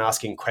everyone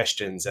asking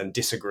questions and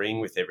disagreeing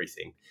with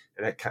everything,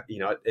 and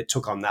it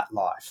took on that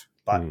life.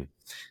 But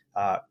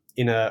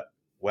in a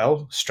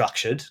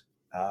well-structured,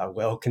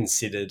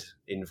 well-considered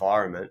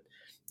environment,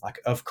 like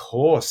of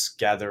course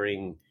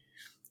gathering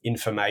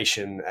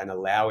information and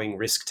allowing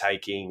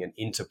risk-taking and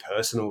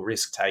interpersonal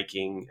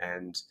risk-taking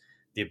and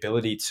the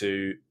ability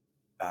to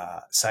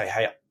say,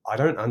 hey, I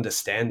don't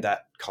understand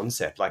that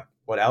concept. Like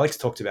what Alex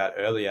talked about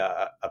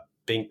earlier, a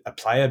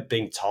player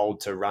being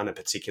told to run a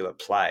particular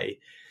play,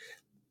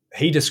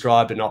 he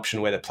described an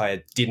option where the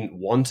player didn't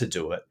want to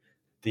do it.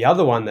 The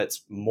other one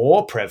that's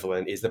more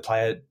prevalent is the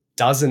player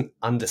doesn't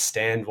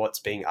understand what's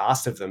being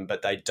asked of them,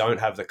 but they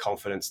don't have the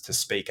confidence to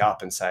speak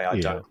up and say, I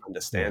don't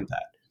understand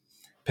that.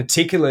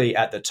 Particularly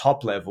at the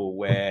top level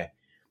where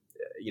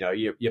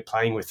you're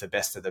playing with the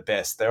best of the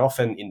best. They're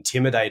often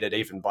intimidated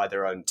even by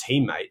their own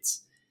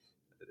teammates,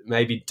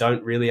 maybe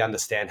don't really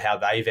understand how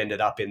they've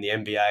ended up in the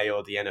NBA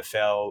or the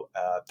NFL.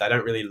 They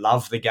don't really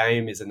love the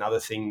game is another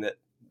thing that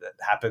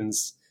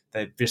happens.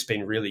 They've just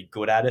been really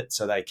good at it,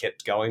 so they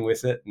kept going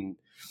with it.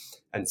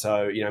 And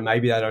so,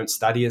 maybe they don't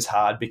study as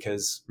hard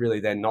because really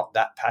they're not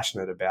that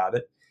passionate about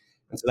it.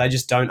 And so they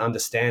just don't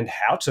understand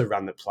how to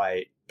run the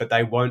play, but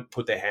they won't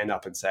put their hand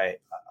up and say,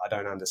 I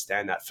don't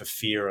understand that, for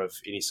fear of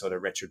any sort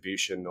of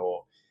retribution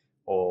or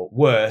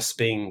worse,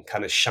 being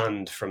kind of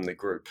shunned from the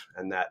group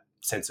and that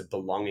sense of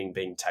belonging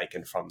being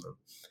taken from them.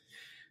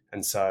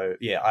 And so,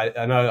 yeah,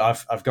 I know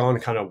I've gone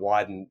kind of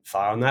wide and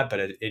far on that, but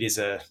it is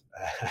a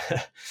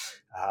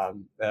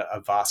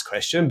vast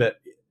question. But,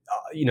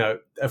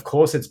 of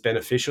course it's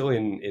beneficial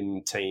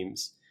in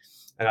teams.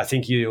 And I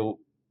think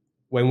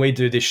when we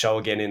do this show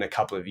again in a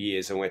couple of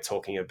years and we're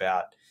talking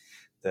about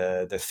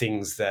the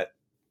things that,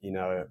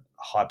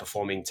 high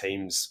performing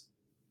teams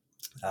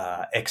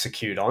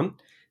execute on,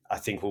 I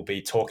think we'll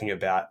be talking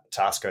about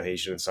task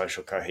cohesion and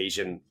social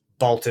cohesion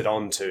bolted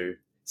onto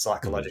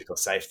psychological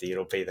safety.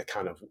 It'll be the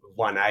kind of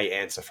 1A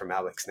answer from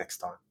Alex next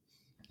time.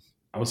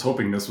 I was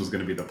hoping this was going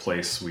to be the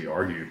place we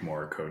argued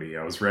more, Cody.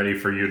 I was ready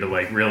for you to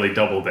really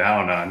double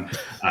down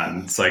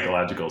on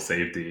psychological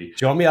safety.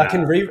 Do you want me? I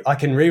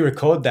can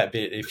re-record that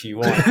bit if you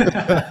want.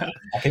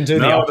 I can do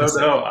the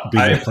opposite. No.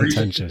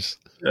 Pretentious.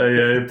 I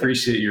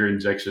appreciate your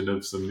injection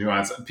of some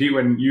nuance. Pete,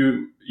 when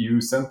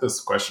you sent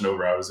this question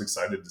over, I was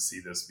excited to see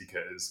this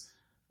because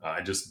I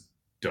just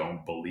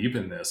don't believe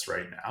in this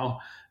right now.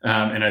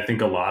 And I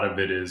think a lot of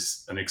it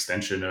is an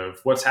extension of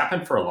what's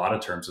happened for a lot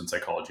of terms in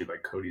psychology,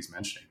 like Cody's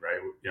mentioning, right?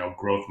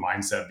 Growth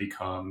mindset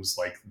becomes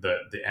like the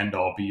end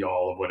all be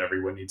all of what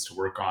everyone needs to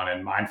work on.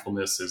 And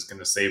mindfulness is going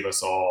to save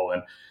us all.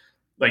 And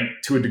like,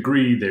 to a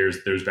degree,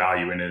 there's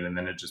value in it. And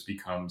then it just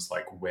becomes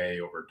like way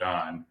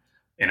overdone.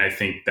 And I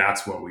think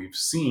that's what we've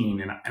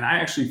seen. And I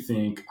actually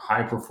think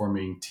high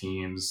performing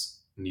teams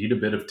need a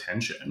bit of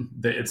tension.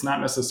 It's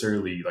not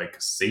necessarily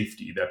like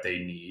safety that they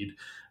need,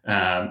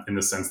 in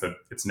the sense that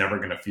it's never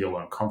going to feel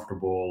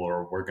uncomfortable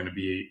or we're going to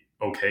be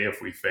okay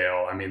if we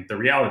fail. I mean, the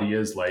reality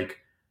is like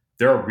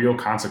there are real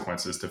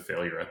consequences to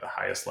failure at the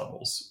highest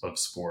levels of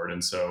sport.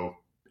 And so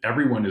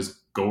everyone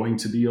is going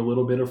to be a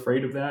little bit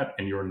afraid of that.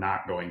 And you're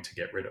not going to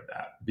get rid of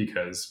that,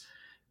 because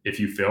if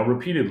you fail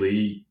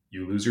repeatedly,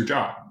 you lose your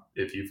job.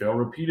 If you fail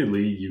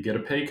repeatedly, you get a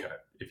pay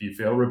cut. If you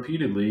fail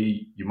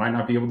repeatedly, you might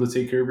not be able to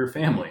take care of your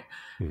family.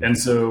 Mm-hmm. And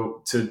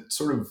so to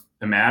sort of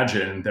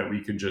imagine that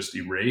we could just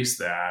erase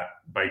that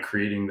by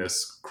creating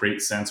this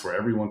great sense where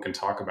everyone can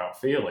talk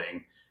about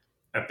failing,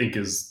 I think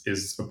is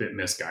a bit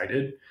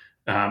misguided.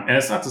 And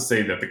it's not to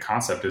say that the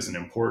concept isn't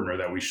important or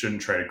that we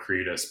shouldn't try to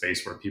create a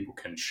space where people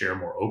can share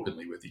more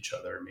openly with each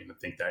other. I mean, I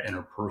think that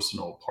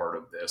interpersonal part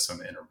of this and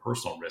the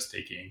interpersonal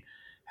risk-taking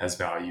has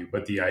value,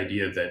 but the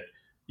idea that,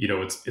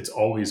 it's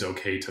always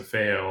okay to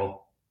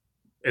fail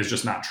is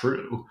just not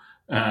true.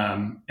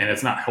 And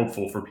it's not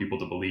helpful for people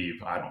to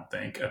believe, I don't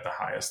think, at the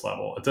highest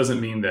level. It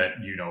doesn't mean that,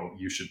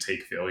 you should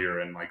take failure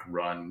and like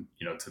run,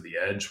 to the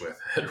edge with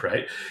it,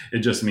 right? It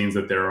just means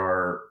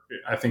that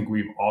I think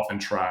we've often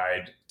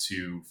tried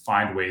to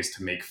find ways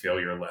to make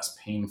failure less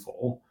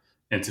painful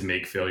and to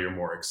make failure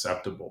more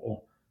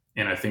acceptable.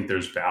 And I think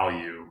there's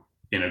value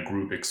in a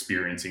group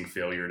experiencing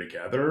failure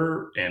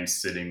together and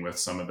sitting with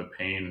some of the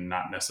pain and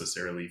not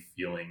necessarily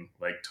feeling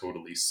like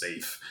totally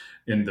safe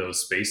in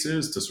those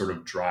spaces to sort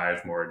of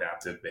drive more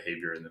adaptive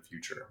behavior in the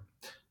future.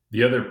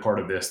 The other part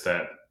of this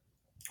that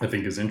I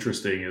think is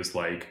interesting is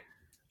like,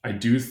 I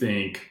do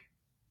think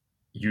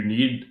you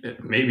need,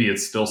 maybe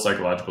it's still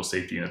psychological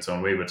safety in its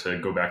own way, but to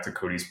go back to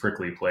Cody's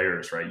prickly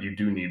players, right? You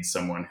do need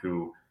someone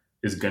who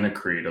is going to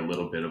create a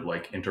little bit of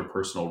like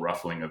interpersonal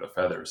ruffling of the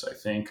feathers, I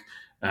think.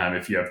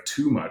 If you have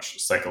too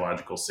much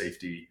psychological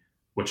safety,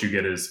 what you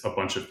get is a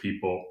bunch of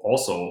people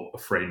also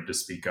afraid to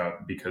speak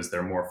up because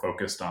they're more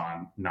focused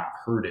on not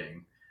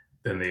hurting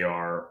than they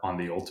are on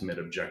the ultimate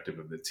objective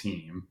of the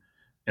team.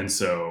 And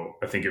so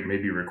I think it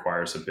maybe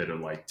requires a bit of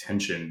like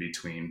tension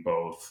between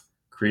both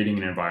creating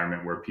an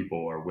environment where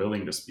people are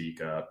willing to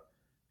speak up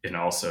and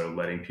also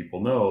letting people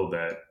know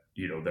that,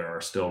 there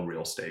are still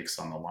real stakes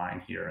on the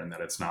line here and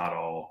that it's not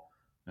all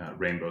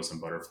rainbows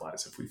and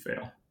butterflies if we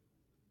fail.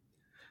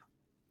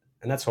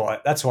 And that's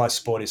why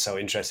sport is so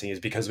interesting, is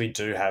because we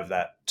do have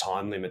that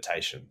time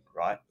limitation,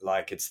 right?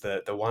 Like it's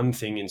the one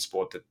thing in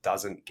sport that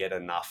doesn't get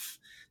enough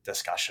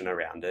discussion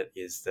around it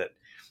is that,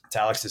 to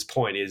Alex's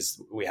point,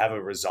 is we have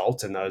a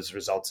result and those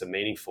results are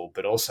meaningful,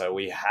 but also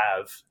we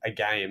have a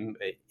game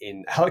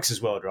in Alex's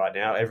world right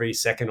now every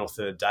second or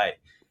third day,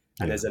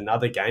 and there's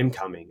another game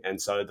coming. And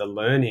so the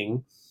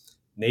learning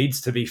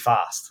needs to be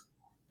fast.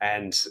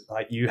 And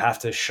like you have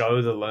to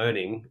show the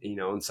learning,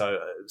 and so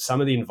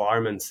some of the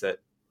environments that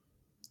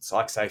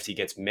psych safety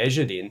gets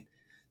measured in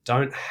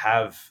don't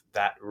have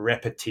that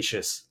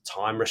repetitious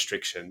time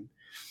restriction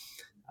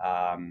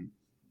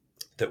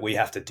that we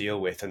have to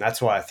deal with. And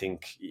that's why I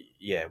think,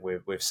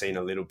 we've seen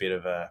a little bit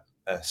of a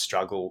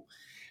struggle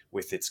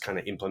with its kind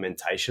of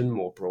implementation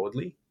more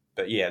broadly.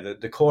 But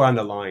the core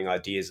underlying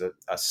ideas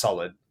are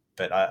solid.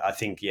 But I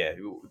think,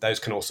 those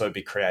can also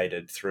be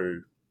created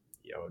through,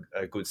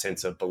 a good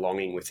sense of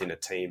belonging within a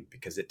team,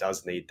 because it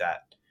does need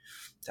that.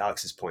 To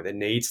Alex's point, there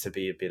needs to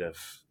be a bit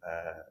of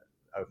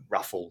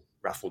ruffled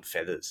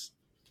feathers.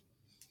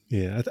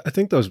 Yeah, I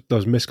think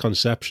those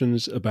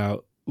misconceptions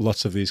about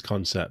lots of these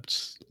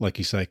concepts, like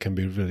you say, can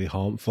be really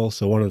harmful.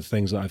 So one of the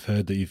things that I've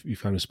heard that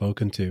you've kind of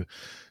spoken to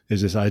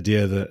is this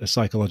idea that a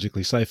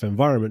psychologically safe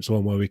environment is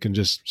one where we can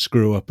just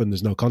screw up and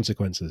there's no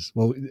consequences.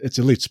 Well, it's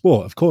elite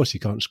sport. Of course you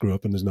can't screw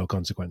up and there's no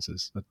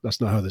consequences.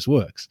 That's not how this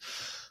works.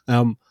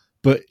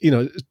 But,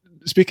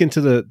 speaking to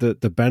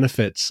the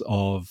benefits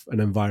of an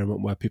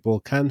environment where people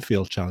can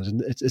feel challenged,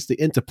 and it's the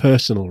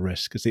interpersonal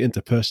risk. It's the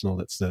interpersonal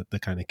that's the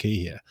kind of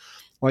key here.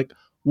 Like,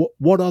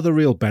 what are the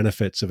real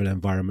benefits of an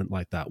environment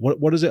like that?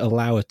 What does it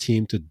allow a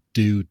team to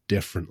do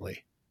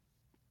differently?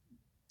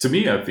 To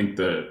me, I think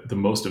the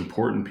most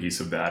important piece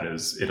of that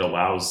is it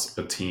allows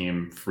a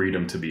team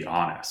freedom to be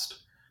honest.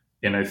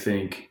 And I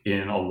think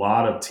in a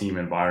lot of team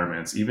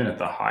environments, even at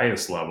the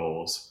highest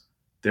levels,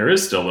 there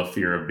is still a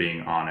fear of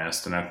being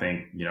honest. And I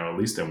think, at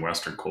least in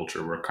Western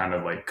culture, we're kind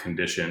of like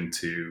conditioned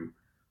to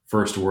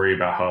first worry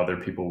about how other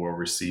people will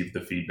receive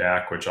the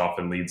feedback, which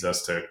often leads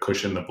us to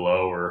cushion the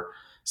blow or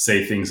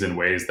say things in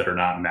ways that are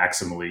not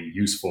maximally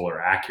useful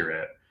or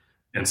accurate.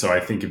 And so I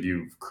think if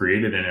you've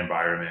created an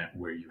environment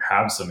where you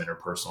have some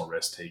interpersonal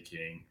risk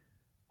taking,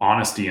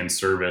 honesty and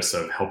service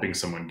of helping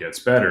someone gets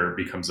better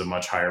becomes a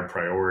much higher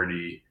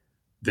priority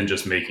than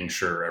just making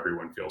sure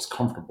everyone feels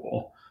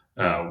comfortable,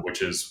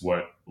 which is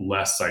what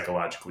less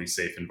psychologically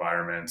safe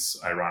environments,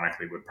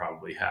 ironically, would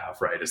probably have,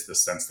 right? Is the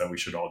sense that we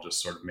should all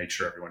just sort of make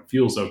sure everyone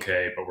feels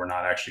okay, but we're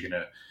not actually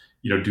going to,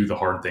 do the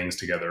hard things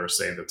together or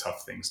say the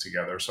tough things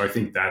together. So I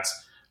think that's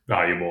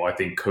valuable. I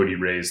think Cody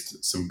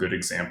raised some good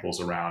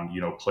examples around,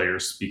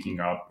 players speaking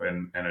up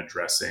and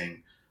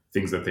addressing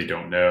things that they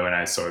don't know. And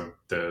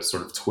the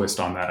sort of twist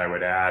on that I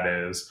would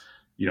add is,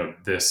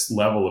 this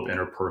level of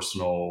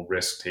interpersonal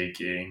risk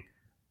taking,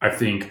 I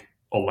think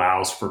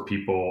allows for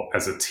people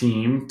as a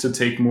team to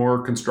take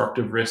more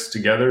constructive risks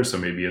together. So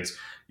maybe it's,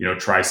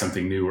 try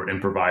something new or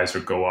improvise or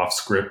go off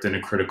script in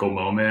a critical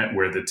moment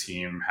where the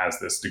team has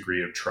this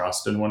degree of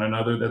trust in one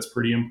another that's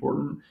pretty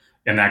important.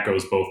 And that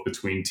goes both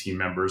between team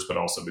members, but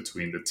also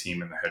between the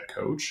team and the head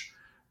coach.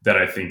 That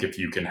I think if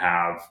you can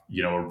have,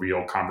 a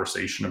real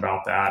conversation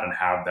about that and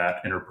have that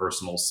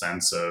interpersonal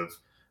sense of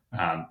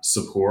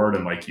support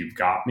and like, you've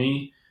got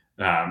me,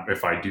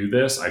 if I do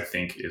this, I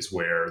think is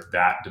where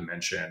that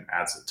dimension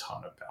adds a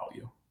ton of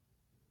value.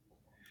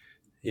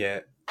 Yeah.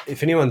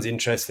 If anyone's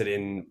interested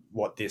in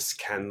what this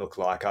can look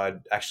like,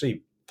 I'd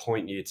actually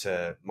point you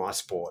to my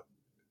sport,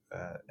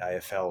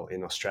 AFL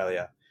in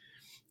Australia,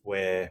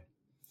 where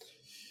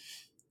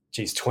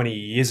 20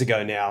 years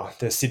ago now,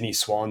 the Sydney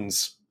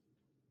Swans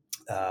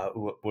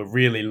were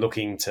really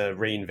looking to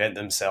reinvent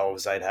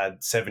themselves. They'd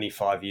had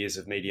 75 years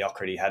of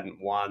mediocrity,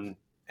 hadn't won,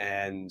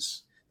 and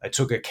they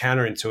took a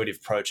counterintuitive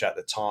approach at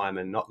the time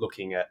and not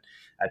looking at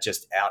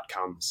just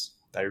outcomes.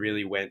 They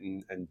really went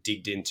and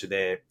digged into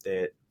their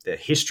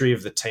history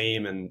of the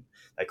team, and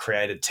they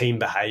created team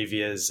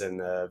behaviors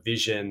and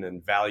vision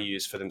and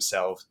values for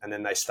themselves. And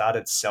then they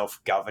started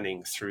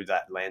self-governing through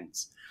that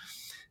lens.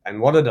 And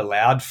what it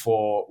allowed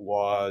for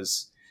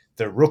was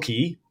the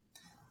rookie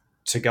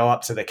to go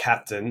up to the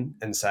captain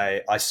and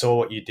say, I saw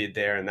what you did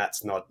there, and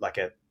that's not like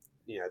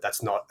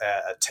that's not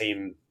a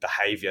team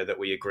behavior that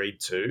we agreed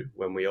to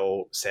when we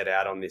all set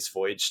out on this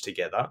voyage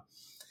together.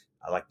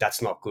 Like,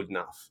 that's not good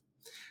enough.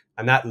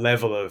 And that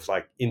level of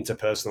like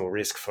interpersonal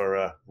risk for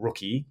a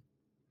rookie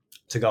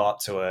to go up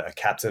to a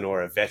captain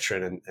or a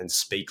veteran and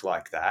speak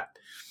like that,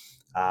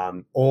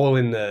 all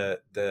in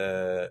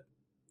the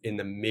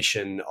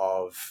mission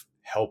of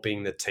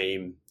helping the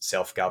team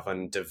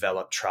self-govern,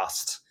 develop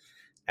trust,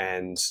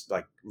 and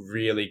like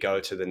really go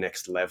to the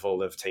next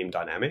level of team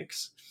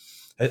dynamics,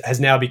 it has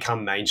now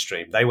become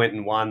mainstream. They went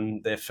and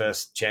won their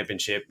first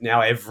championship.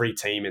 Now every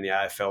team in the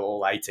AFL,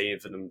 all 18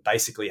 of them,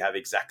 basically have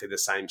exactly the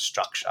same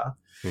structure.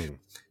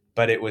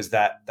 But it was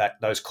that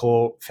those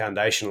core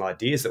foundational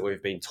ideas that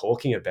we've been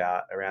talking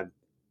about around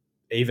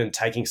even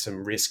taking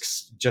some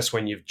risks just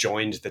when you've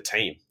joined the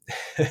team.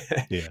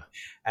 Yeah.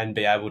 And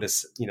be able to,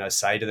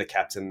 say to the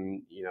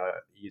captain,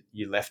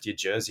 you left your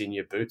jersey and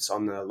your boots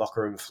on the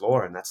locker room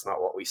floor, and that's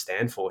not what we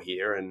stand for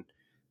here. And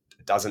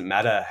it doesn't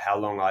matter how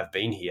long I've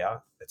been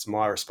here. It's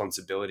my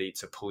responsibility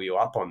to pull you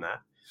up on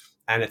that.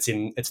 And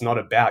it's not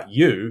about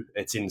you.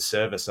 It's in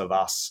service of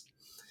us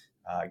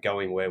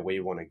going where we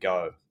want to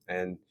go.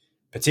 And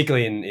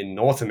particularly in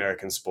North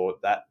American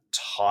sport, that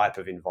type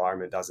of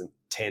environment doesn't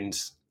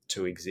tend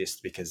to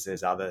exist because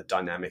there's other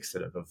dynamics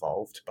that have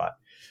evolved, but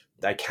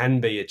they can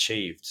be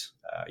achieved,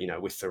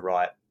 with the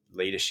right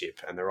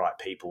leadership and the right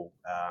people,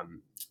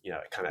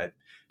 kind of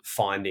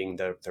finding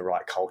the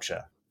right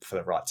culture for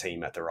the right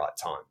team at the right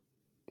time.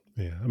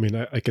 Yeah, I mean,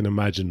 I can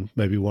imagine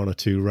maybe one or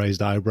two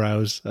raised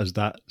eyebrows as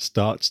that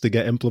starts to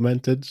get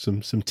implemented,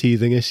 some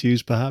teething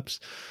issues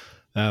perhaps.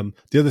 The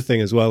other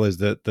thing as well is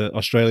that the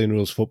Australian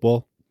rules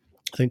football,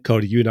 I think,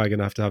 Cody, you and I are going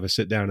to have a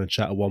sit down and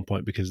chat at one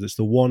point, because it's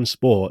the one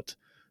sport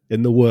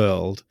in the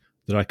world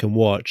that I can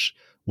watch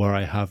where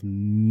I have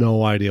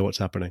no idea what's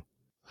happening.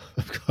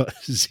 I've got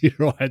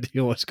zero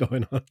idea what's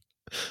going on.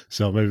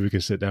 So maybe we can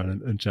sit down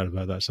and chat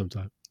about that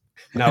sometime.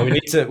 No,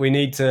 we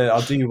need to.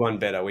 I'll do you one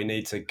better. We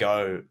need to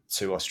go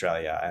to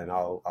Australia, and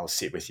I'll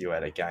sit with you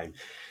at a game.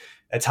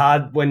 It's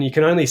hard when you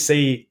can only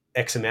see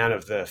X amount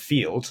of the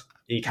field.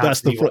 You can't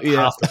see what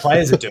half the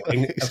players are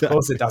doing. Exactly. Of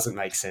course, it doesn't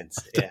make sense.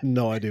 Yeah.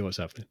 No idea what's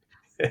happening.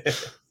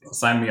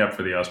 Sign me up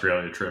for the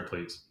Australia trip,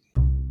 please.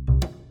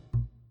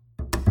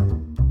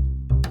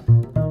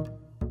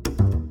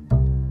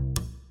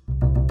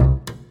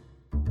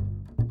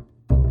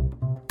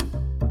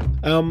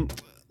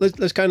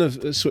 Let's kind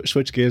of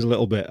switch gears a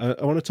little bit.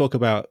 I want to talk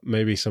about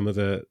maybe some of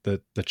the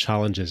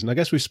challenges, and I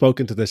guess we've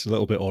spoken to this a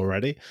little bit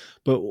already.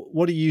 But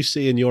what do you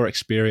see in your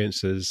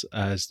experiences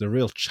as the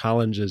real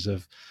challenges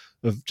of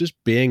just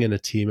being in a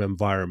team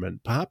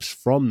environment, perhaps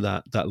from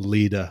that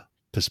leader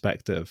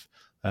perspective?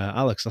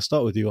 Alex, I'll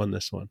start with you on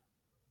this one.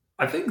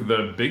 I think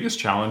the biggest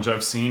challenge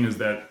I've seen is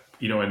that,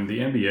 in the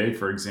NBA,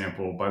 for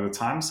example, by the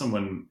time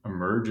someone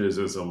emerges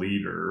as a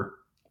leader,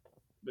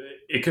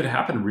 it could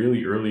happen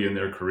really early in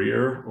their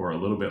career or a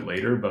little bit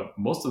later, but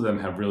most of them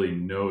have really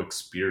no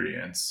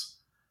experience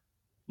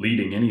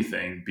leading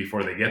anything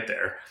before they get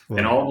there. Right.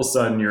 And all of a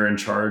sudden you're in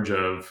charge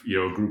of,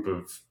 a group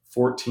of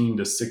 14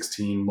 to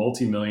 16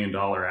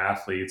 multi-million-dollar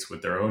athletes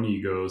with their own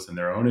egos and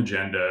their own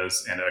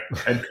agendas and a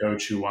head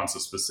coach who wants a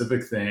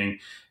specific thing.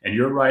 And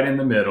you're right in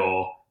the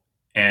middle,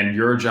 and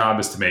your job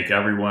is to make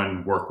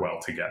everyone work well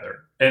together.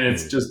 And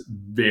it's just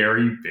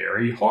very,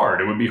 very hard.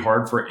 It would be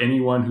hard for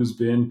anyone who's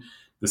been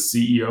the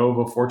CEO of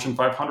a Fortune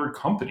 500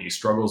 company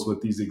struggles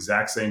with these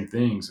exact same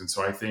things. And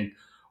so I think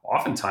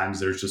oftentimes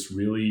there's just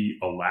really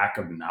a lack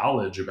of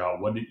knowledge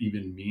about what it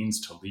even means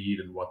to lead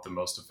and what the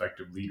most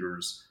effective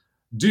leaders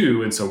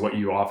do. And so what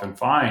you often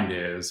find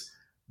is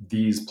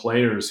these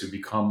players who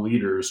become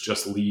leaders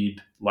just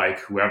lead like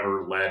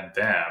whoever led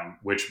them,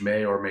 which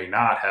may or may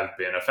not have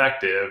been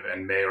effective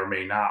and may or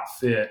may not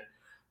fit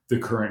the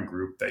current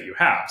group that you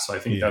have. So I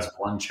think that's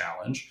one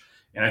challenge.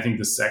 And I think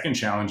the second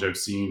challenge I've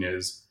seen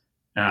is,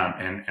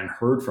 and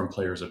heard from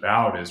players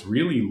about, is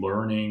really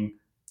learning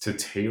to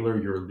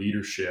tailor your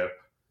leadership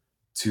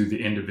to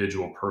the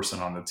individual person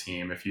on the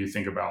team. If you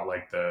think about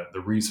like the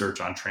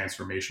research on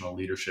transformational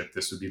leadership,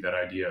 this would be that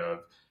idea of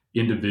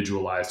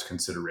individualized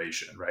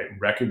consideration, right?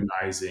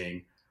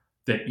 Recognizing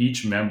that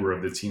each member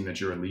of the team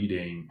that you're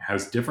leading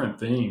has different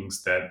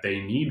things that they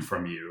need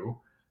from you.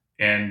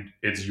 And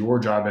it's your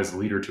job as a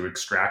leader to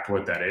extract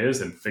what that is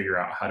and figure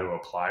out how to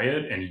apply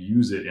it and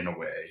use it in a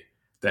way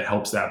that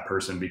helps that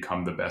person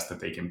become the best that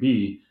they can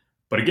be.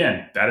 But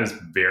again, that is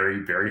very,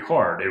 very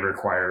hard. It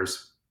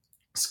requires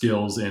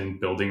skills in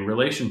building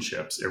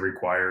relationships. It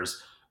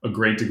requires a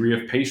great degree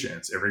of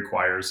patience. It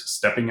requires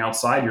stepping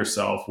outside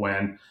yourself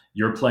when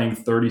you're playing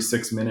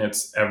 36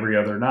 minutes every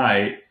other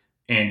night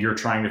and you're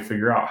trying to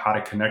figure out how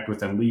to connect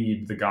with and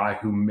lead the guy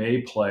who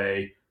may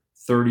play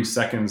 30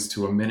 seconds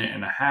to a minute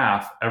and a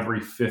half every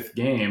fifth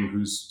game,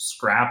 who's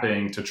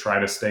scrapping to try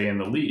to stay in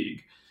the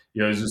league.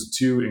 There's just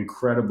two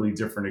incredibly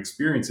different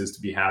experiences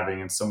to be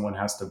having, and someone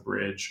has to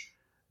bridge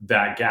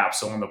that gap.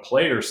 So on the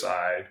player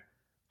side,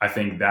 I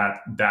think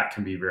that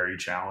can be very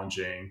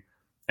challenging.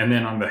 And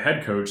then on the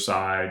head coach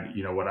side,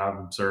 what I've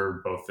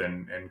observed both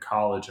in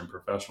college and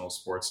professional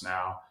sports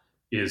now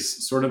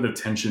is sort of the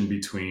tension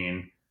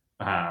between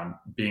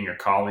being a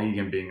colleague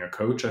and being a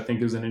coach. I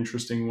think is an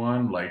interesting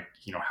one. Like,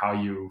 how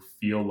you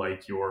feel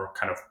like you're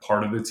kind of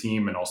part of the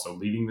team and also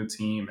leading the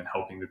team and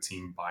helping the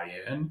team buy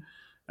in.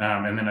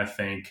 And then I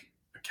think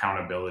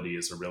accountability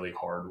is a really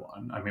hard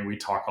one. I mean, we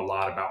talk a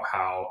lot about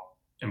how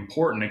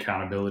important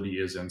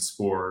accountability is in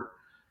sport.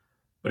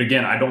 But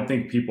again, I don't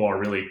think people are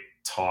really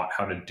taught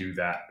how to do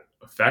that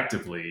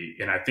effectively.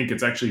 And I think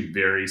it's actually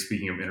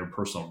speaking of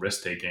interpersonal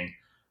risk taking,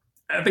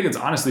 I think it's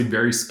honestly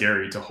very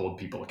scary to hold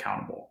people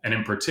accountable. And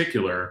in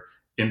particular,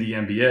 in the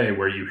NBA,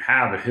 where you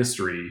have a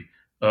history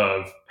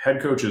of head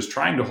coaches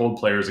trying to hold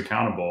players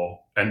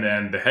accountable, and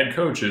then the head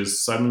coach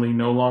is suddenly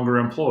no longer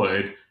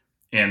employed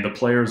and the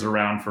player's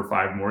around for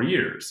 5 more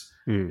years.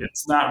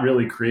 It's not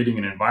really creating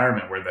an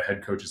environment where the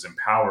head coach is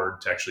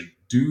empowered to actually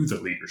do the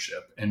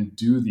leadership and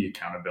do the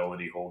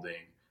accountability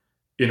holding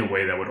in a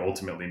way that would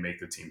ultimately make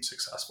the team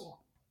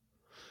successful.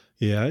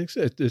 Yeah,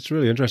 it's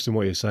really interesting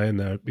what you're saying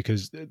there,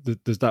 because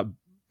there's that,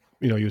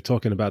 you're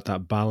talking about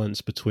that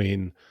balance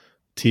between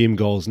team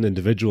goals and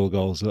individual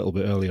goals a little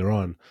bit earlier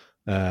on.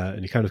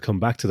 And you kind of come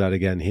back to that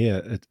again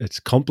here. It's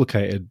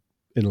complicated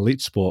in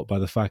elite sport by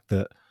the fact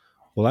that,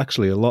 well,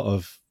 actually a lot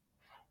of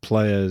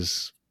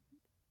players'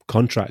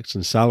 contracts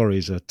and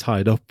salaries are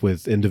tied up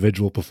with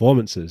individual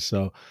performances.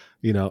 So,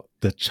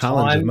 the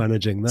challenge of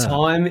managing that.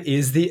 Time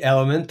is the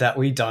element that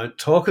we don't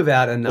talk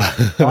about enough.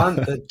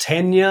 The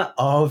tenure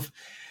of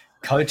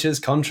coaches'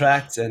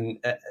 contracts, and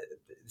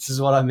this is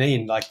what I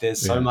mean. Like,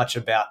 there's so much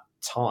about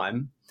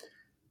time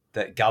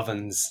that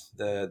governs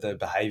the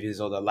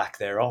behaviors or the lack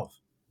thereof.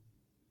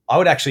 I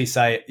would actually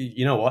say,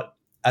 you know what?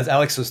 As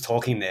Alex was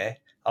talking there,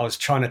 I was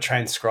trying to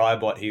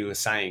transcribe what he was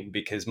saying,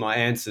 because my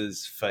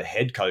answers for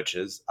head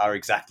coaches are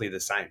exactly the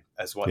same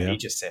as what he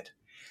just said.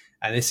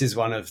 And this is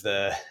one of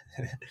the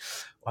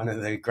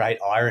great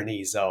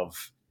ironies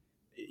of,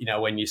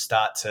 when you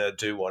start to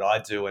do what I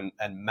do and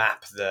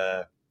map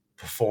the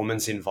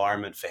performance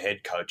environment for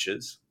head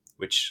coaches,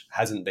 which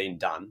hasn't been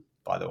done,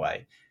 by the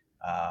way.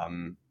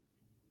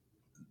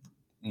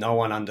 No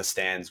one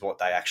understands what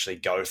they actually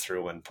go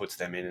through and puts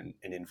them in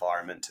an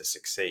environment to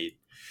succeed,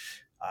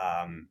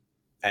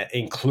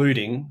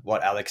 including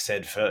what Alex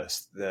said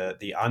first,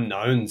 the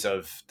unknowns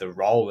of the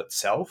role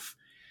itself,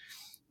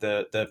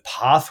 the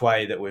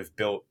pathway that we've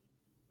built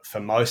for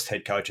most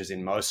head coaches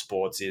in most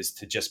sports is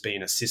to just be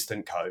an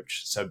assistant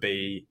coach. So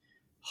be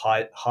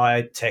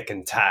high tech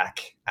and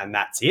tack, and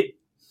that's it.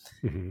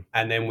 Mm-hmm.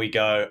 And then we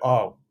go,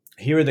 oh,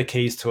 here are the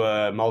keys to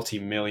a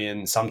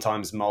multi-million,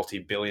 sometimes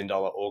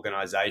multi-billion-dollar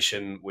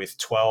organization with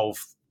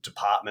 12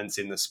 departments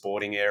in the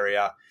sporting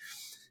area.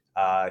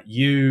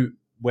 You,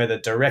 whether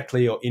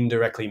directly or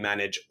indirectly,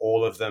 manage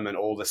all of them and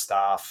all the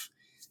staff,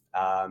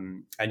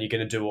 and you're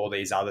going to do all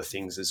these other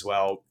things as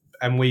well.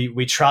 And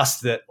we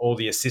trust that all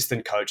the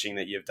assistant coaching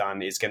that you've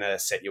done is going to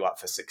set you up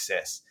for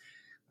success.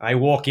 And they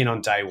walk in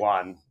on day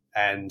one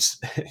and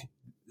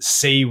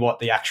see what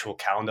the actual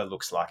calendar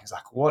looks like. It's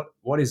like,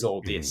 what is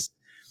all this?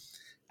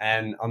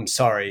 And I'm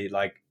sorry,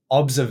 like,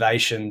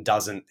 observation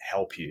doesn't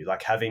help you.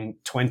 Like, having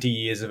 20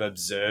 years of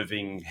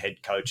observing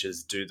head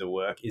coaches do the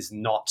work is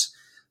not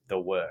the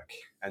work.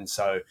 And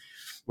so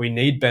we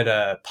need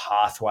better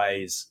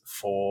pathways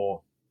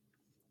for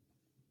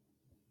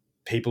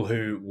people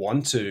who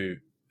want to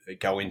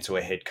go into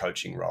a head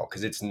coaching role,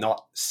 because it's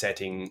not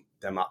setting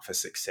them up for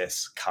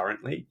success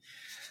currently.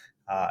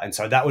 And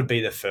so that would be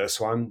the first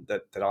one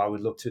that I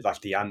would look to, like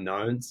the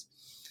unknowns.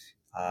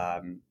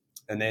 And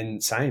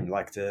then same,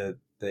 like the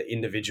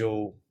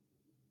individual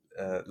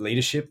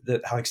leadership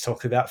that Alex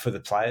talked about for the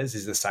players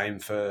is the same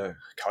for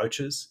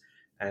coaches,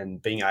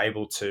 and being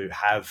able to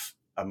have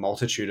a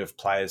multitude of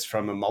players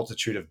from a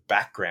multitude of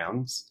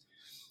backgrounds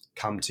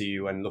come to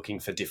you and looking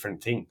for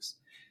different things.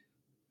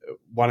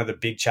 One of the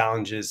big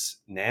challenges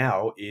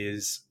now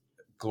is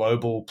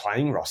global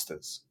playing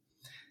rosters,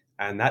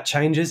 and that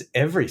changes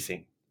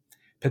everything,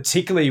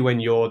 particularly when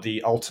you're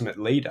the ultimate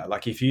leader.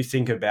 Like, if you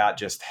think about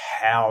just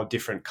how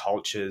different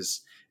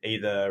cultures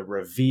either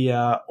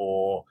revere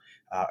or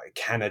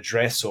can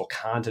address or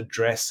can't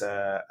address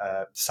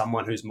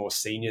someone who's more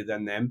senior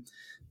than them,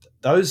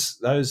 those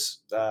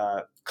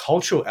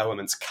cultural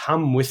elements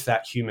come with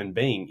that human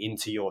being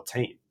into your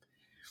team.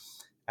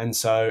 And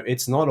so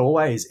it's not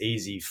always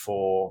easy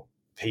for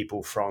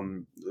people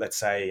from, let's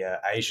say,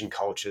 Asian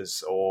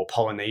cultures or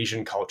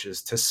Polynesian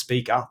cultures to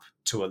speak up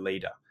to a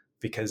leader,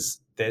 because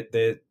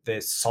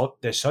their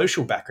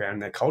social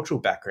background, their cultural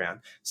background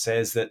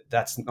says that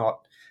that's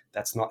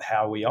not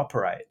how we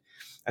operate.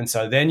 And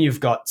so then you've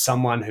got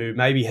someone who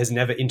maybe has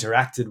never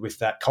interacted with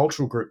that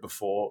cultural group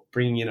before,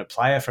 bringing in a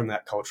player from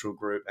that cultural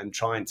group and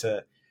trying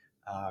to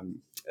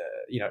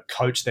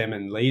coach them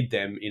and lead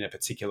them in a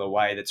particular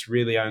way that's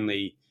really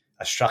only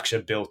a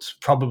structure built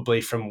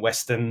probably from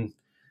Western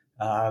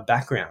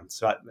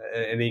backgrounds. Right?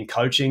 And in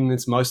coaching,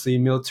 it's mostly a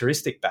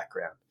militaristic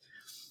background.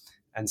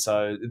 And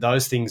so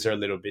those things are a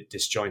little bit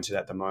disjointed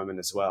at the moment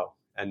as well.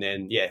 And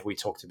then, we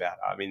talked about,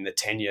 the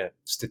tenure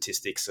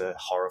statistics are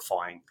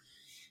horrifying.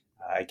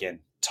 Again,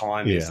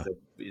 time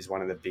is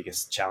one of the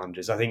biggest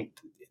challenges. I think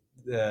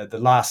the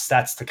last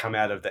stats to come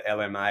out of the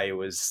LMA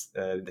was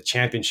the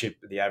championship,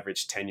 the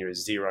average tenure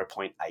is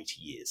 0.8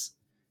 years.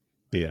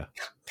 Yeah.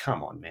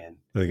 Come on, man.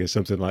 I think it's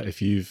something like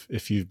if you've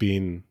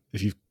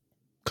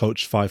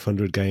coached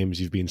 500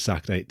 games, you've been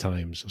sacked 8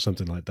 times or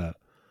something like that.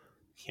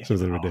 Yeah.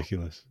 Something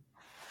ridiculous.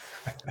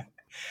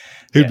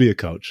 Who'd be a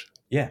coach?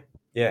 Yeah.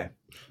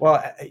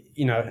 Well,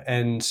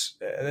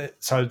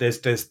 so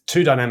there's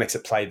two dynamics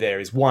at play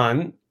there. Is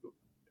one,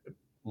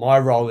 my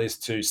role is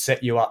to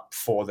set you up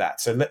for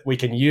that. So we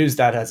can use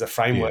that as a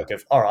framework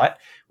of, all right,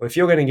 well, if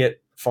you're going to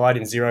get fired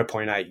in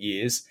 0.8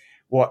 years,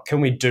 what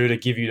can we do to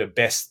give you the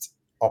best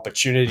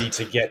opportunity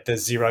to get the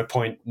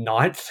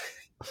 0.9th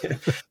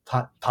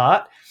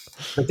part?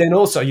 But then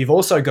also, you've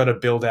also got to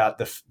build out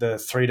the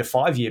 3 to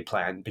 5 year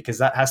plan, because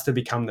that has to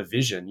become the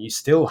vision. You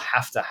still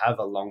have to have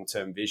a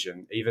long-term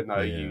vision, even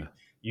though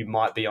you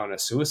might be on a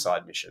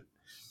suicide mission.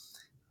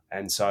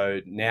 And so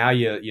now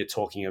you're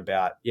talking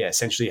about,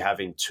 essentially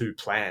having 2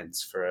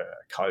 plans for a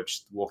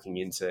coach walking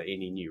into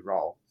any new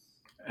role.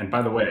 And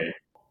by the way,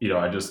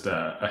 I just,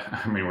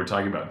 we're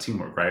talking about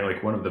teamwork, right?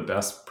 Like, one of the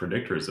best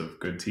predictors of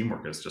good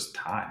teamwork is just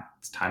time.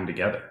 It's time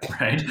together,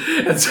 right?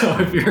 And so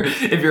if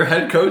your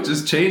head coach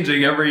is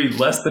changing every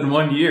less than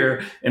 1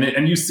 year,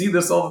 and you see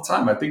this all the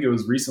time. I think it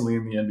was recently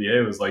in the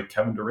NBA, it was like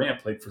Kevin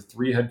Durant played for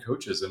 3 head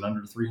coaches in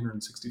under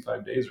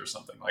 365 days or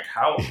something. Like,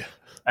 how,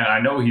 and I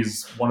know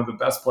he's one of the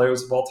best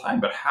players of all time,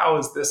 but how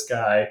is this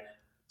guy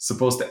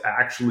supposed to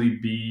actually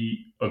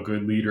be a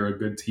good leader, a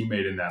good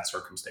teammate in that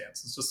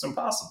circumstance? It's just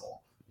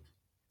impossible.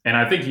 And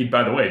I think he,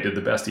 by the way, did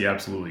the best he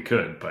absolutely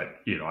could. But,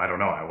 I don't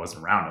know. I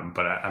wasn't around him.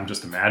 But I'm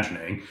just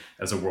imagining,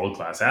 as a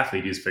world-class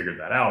athlete, he's figured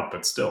that out.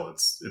 But still,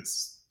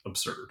 it's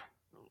absurd.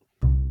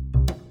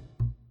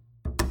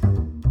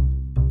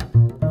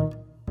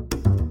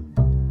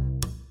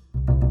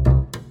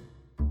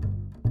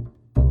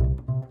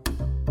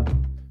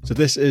 So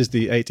this is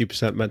the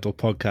 80% Mental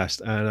podcast,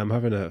 and I'm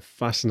having a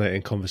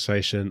fascinating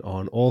conversation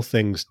on all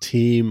things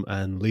team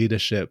and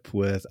leadership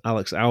with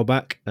Alex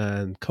Auerbach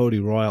and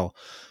Cody Royal.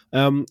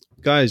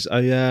 Guys,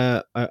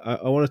 I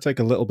want to take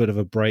a little bit of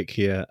a break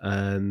here,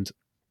 and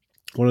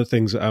one of the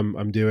things that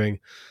I'm doing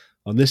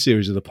on this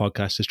series of the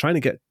podcast is trying to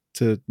get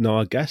to know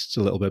our guests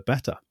a little bit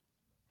better.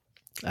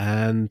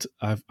 And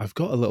I've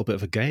got a little bit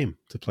of a game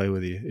to play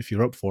with you, if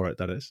you're up for it,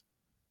 that is.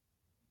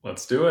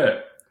 Let's do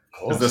it.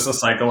 Is this a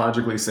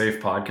psychologically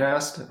safe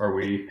podcast? Are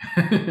we?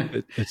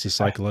 It's a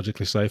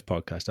psychologically safe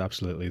podcast.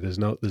 Absolutely. There's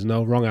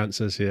no wrong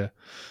answers here.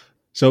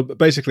 So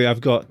basically,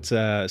 I've got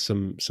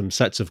some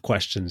sets of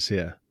questions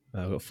here.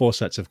 I've got 4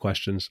 sets of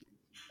questions.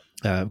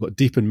 I've got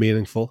deep and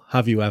meaningful,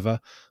 have you ever,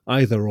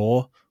 either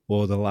or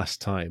the last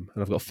time.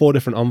 And I've got 4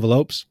 different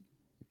envelopes.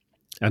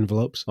 And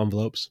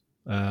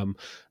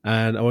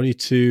I want you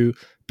to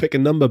pick a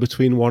number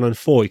between 1 and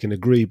 4. You can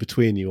agree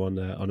between you on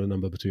a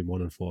number between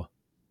 1 and 4.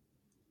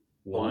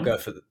 We'll go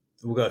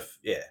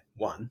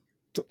 1.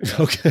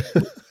 Okay.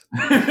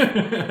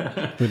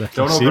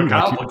 Don't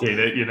overcomplicate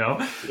it, you know?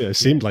 Yeah, it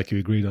seemed like you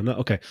agreed on that.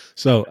 Okay.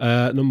 So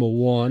number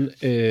 1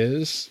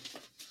 is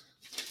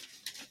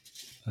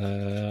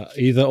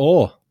either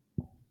or.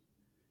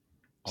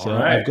 So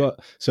right.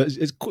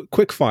 It's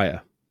quick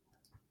fire,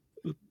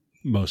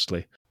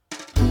 mostly.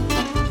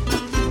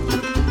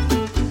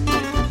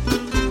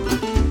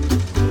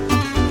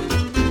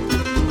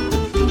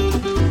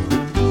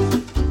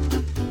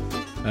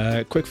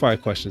 Quick fire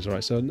questions, all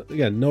right? So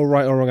again, no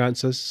right or wrong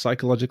answers.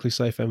 Psychologically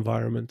safe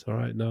environment, all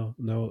right? No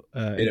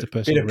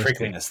interpersonal bit of risk.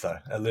 prickliness, though.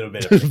 A little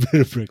bit. A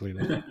bit of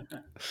prickliness.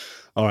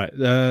 All right,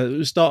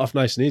 we'll start off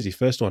nice and easy.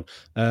 First one,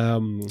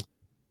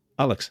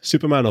 Alex,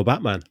 Superman or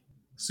Batman?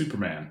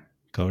 Superman.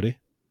 Cody?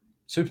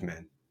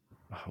 Superman.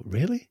 Oh,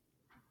 really?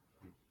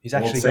 He's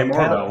actually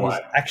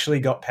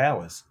got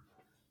powers.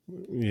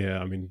 Yeah,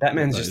 I mean,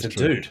 Batman's just a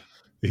dude.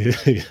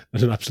 Yeah,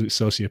 an absolute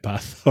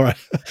sociopath. All right.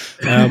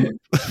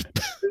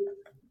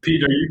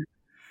 Pete,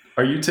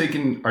 are you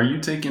taking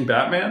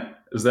Batman?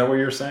 Is that what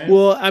you're saying?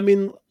 Well, I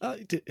mean,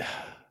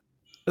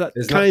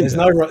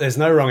 there's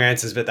no wrong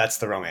answers, but that's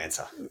the wrong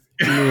answer.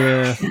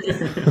 Yeah.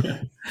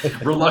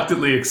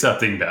 Reluctantly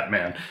accepting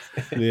Batman.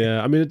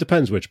 Yeah, I mean, it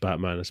depends which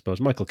Batman, I suppose.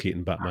 Michael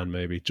Keaton Batman,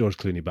 maybe. George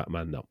Clooney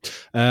Batman, no.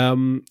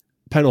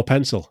 Pen or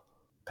pencil?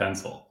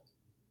 Pencil.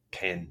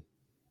 Pen.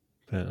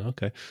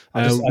 Okay.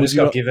 I just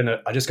got given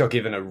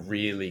a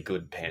really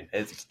good pen.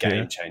 It's a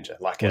game changer.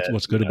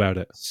 What's good about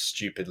it?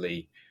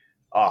 Stupidly,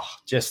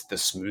 just the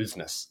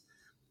smoothness.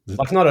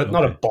 Like not a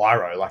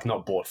biro, like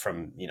not bought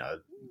from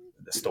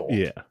the store.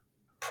 Yeah.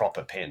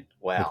 Proper pen.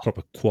 Wow. A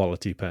proper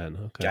quality pen.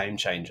 Okay. Game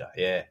changer.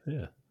 Yeah.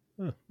 Yeah.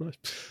 Oh, nice.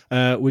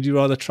 Would you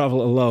rather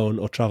travel alone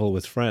or travel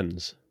with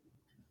friends?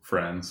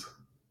 Friends.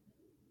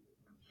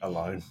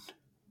 Alone.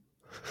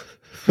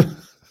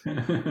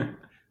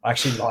 I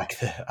actually like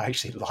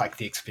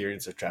the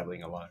experience of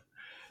traveling alone.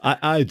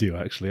 I do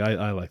actually.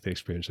 I like the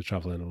experience of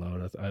traveling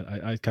alone.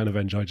 I kind of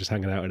enjoy just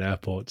hanging out in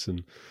airports,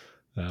 and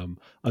I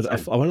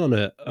went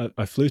on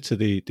I flew to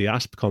the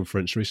ASP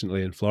conference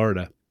recently in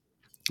Florida,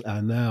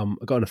 and I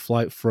got on a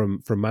flight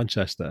from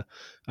Manchester,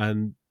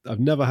 and I've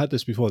never had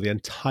this before. The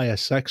entire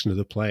section of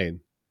the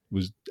plane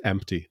was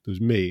empty. There was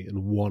me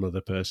and one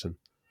other person.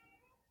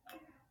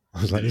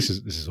 I was like, this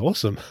is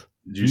awesome.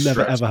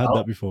 Never ever had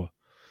that before.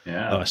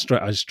 Yeah,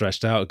 I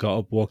stretched out, got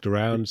up, walked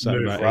around, sat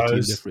about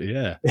 18 different.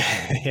 Yeah,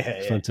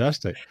 yeah.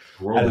 Fantastic.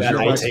 Had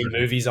about 18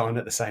 movies on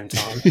at the same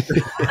time.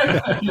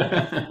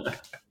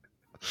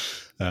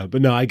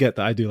 But no, I get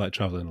that. I do like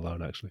traveling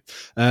alone, actually.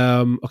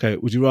 Okay,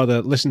 would you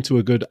rather listen to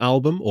a good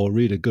album or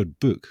read a good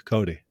book,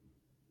 Cody?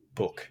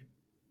 Book.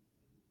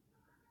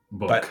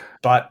 But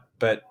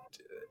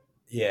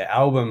yeah,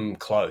 album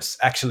close.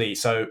 Actually,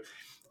 so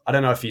I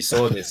don't know if you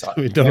saw this.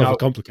 We don't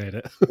overcomplicate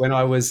it. When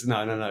I was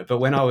but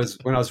when I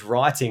was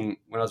writing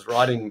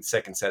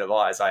Second Set of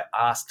Eyes, I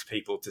asked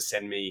people to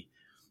send me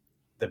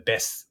the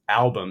best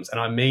albums,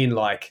 and I mean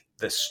like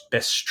the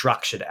best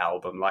structured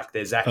album. Like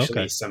there's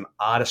actually some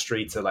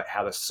artistry to like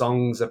how the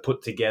songs are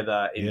put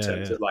together in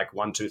terms of like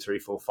 1, 2, 3,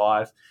 4,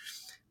 5.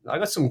 I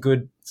got some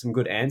good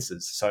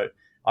answers. So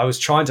I was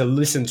trying to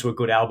listen to a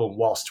good album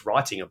whilst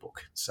writing a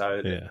book.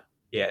 So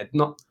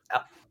not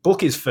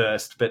book is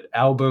first, but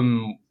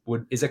album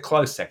is a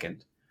close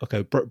second.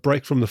 Okay,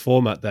 break from the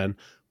format then.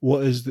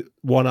 What is the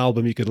one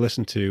album you could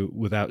listen to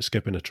without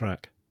skipping a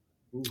track?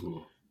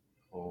 Ooh.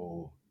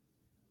 Oh.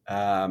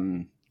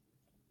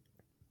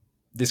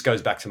 This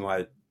goes back to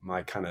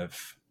my kind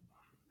of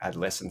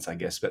adolescence, I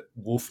guess, but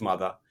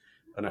Wolfmother, I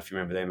don't know if you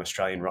remember them,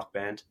 Australian rock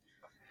band.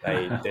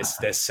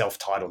 Their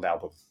self-titled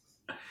album.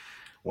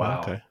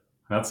 Wow. Okay.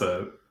 That's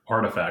a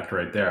artifact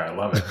right there. I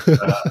love it.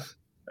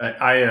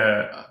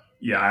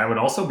 I would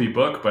also be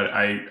book, but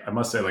I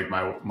must say, like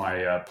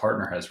my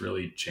partner has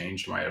really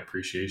changed my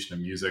appreciation of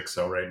music.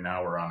 So right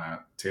now we're on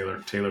a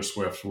Taylor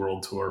Swift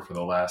world tour for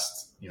the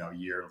last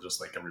year,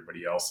 just like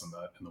everybody else in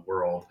the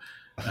world.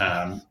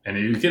 And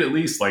you can at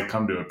least like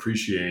come to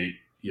appreciate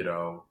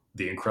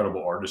the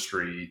incredible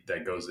artistry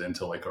that goes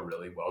into like a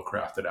really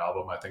well-crafted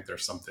album. I think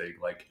there's something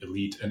like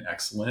elite and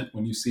excellent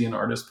when you see an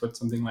artist put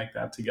something like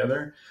that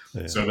together.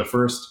 Yeah. So the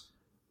first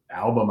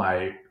album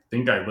I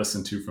think I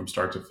listened to from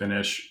start to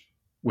finish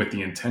with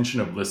the intention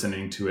of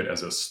listening to it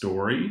as a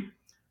story,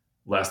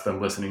 less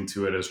than listening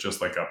to it as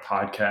just like a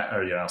podcast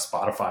or,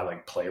 Spotify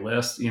like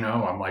playlist.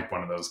 I'm like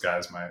one of those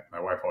guys. My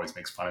wife always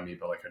makes fun of me,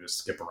 but like I just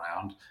skip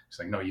around. She's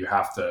like, no, you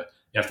have to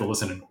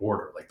listen in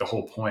order. Like the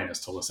whole point is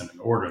to listen in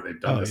order. They've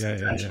done this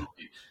intentionally.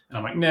 Yeah. And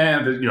I'm like,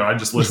 nah, I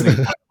just listening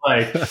to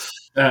like,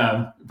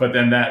 but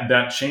then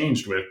that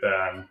changed with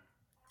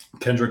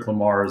Kendrick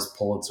Lamar's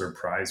Pulitzer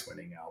Prize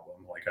winning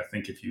album. Like, I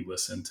think if you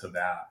listen to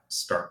that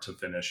start to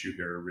finish, you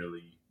hear a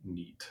really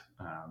neat,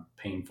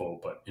 painful,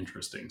 but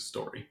interesting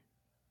story.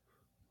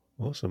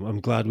 Awesome.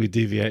 I'm glad we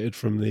deviated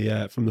from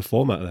the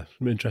format there.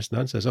 Some interesting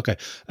answers. Okay.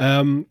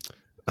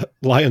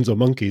 Lions or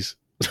monkeys?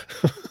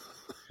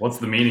 What's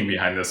the meaning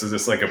behind this? Is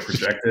this like a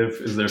projective?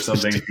 Is there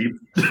something deep?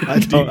 I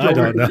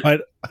don't know. I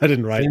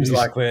didn't write. Seems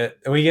like are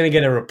we going to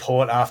get a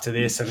report after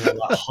this and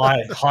like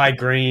high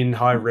green,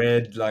 high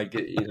red, like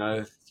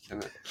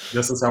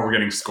This is how we're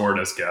getting scored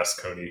as guests,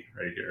 Cody,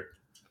 right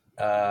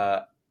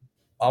here.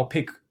 I'll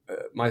pick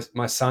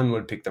my son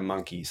would pick the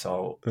monkey,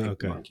 so I'll pick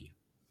the monkey.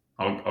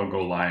 I'll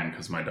go lion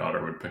because my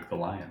daughter would pick the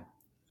lion.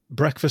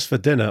 Breakfast for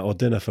dinner or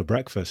dinner for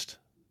breakfast?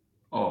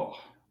 Oh,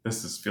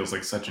 this feels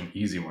like such an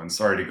easy one.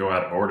 Sorry to go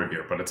out of order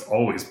here, but it's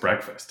always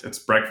breakfast. It's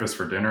breakfast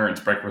for dinner.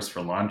 It's breakfast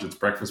for lunch. It's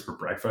breakfast for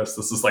breakfast.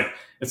 This is like,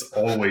 it's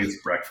always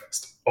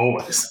breakfast.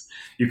 Always.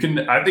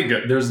 I think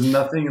there's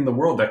nothing in the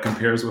world that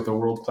compares with a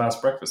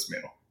world-class breakfast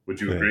meal. Would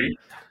you agree?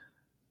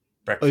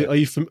 Are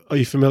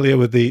you familiar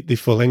with the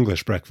full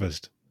English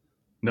breakfast?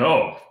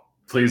 No.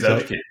 Please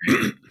educate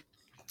me.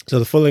 So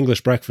the full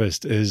English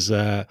breakfast is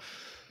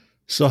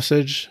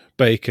sausage,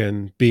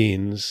 bacon,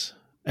 beans,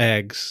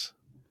 eggs,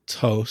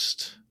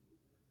 toast.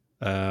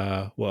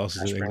 What else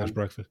is in English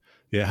breakfast?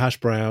 Yeah, hash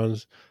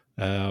browns.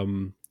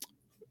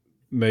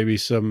 Maybe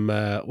some.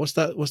 What's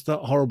that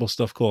horrible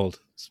stuff called?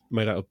 It's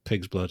made out of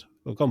pig's blood.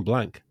 I've gone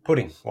blank.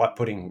 Pudding, white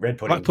pudding, red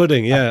pudding. White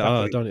pudding,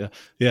 yeah.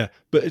 Yeah.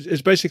 But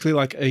it's basically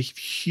like a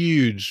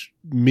huge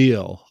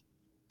meal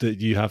that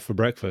you have for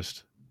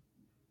breakfast.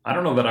 I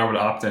don't know that I would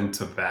opt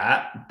into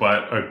that,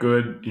 but a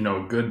good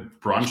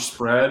brunch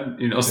spread,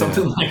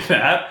 something like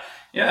that.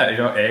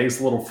 Yeah,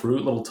 eggs, little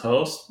fruit, little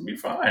toast, would be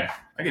fine.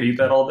 I could eat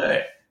that all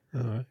day.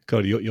 All right.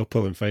 Cody, you're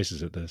pulling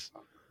faces at this.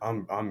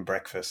 I'm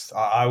breakfast.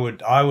 I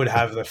would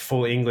have the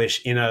full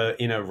English in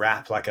a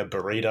wrap, like a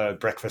burrito,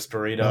 breakfast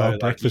burrito. Oh,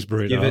 breakfast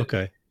burrito.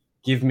 Okay.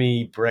 Give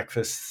me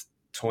breakfast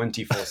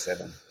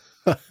 24/7.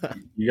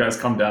 You guys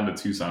come down to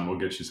Tucson. We'll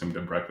get you some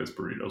good breakfast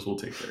burritos. We'll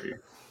take care of you.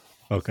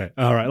 Okay.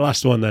 All right.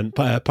 Last one then.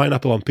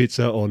 Pineapple on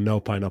pizza or no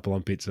pineapple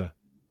on pizza?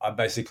 I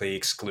basically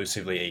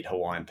exclusively eat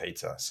Hawaiian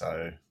pizza.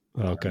 So.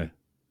 Okay.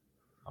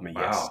 I'm a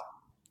yes.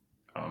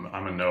 Wow.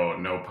 I'm a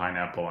no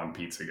pineapple on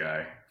pizza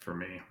guy for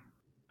me.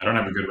 I don't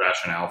have a good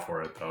rationale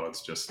for it though.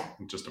 It's just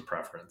a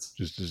preference.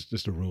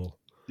 Just a rule.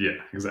 Yeah,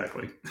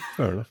 exactly.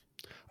 Fair enough.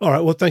 All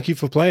right. Well, thank you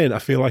for playing. I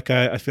feel like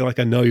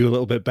I know you a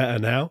little bit better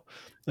now.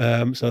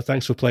 So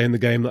thanks for playing the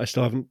game that I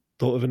still haven't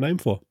thought of a name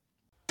for.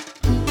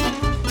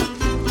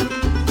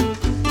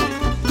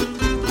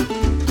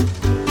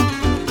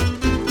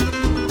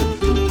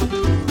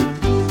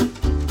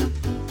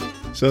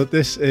 So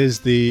this is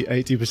the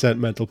 80%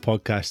 Mental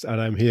Podcast,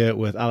 and I'm here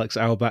with Alex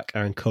Auerbach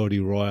and Cody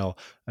Royal.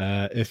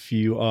 If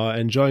you are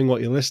enjoying what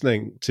you're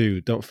listening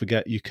to, don't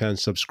forget you can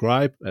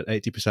subscribe at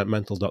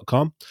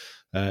 80percentmental.com.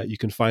 You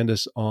can find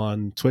us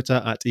on Twitter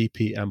at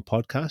EPM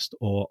Podcast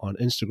or on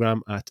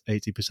Instagram at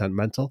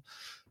 80percentmental.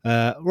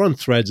 We're on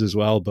Threads as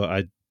well, but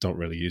I don't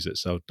really use it,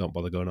 so don't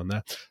bother going on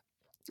there.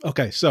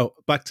 Okay, so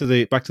back to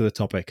the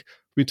topic.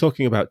 We're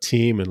talking about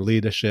team and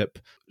leadership.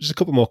 Just a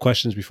couple more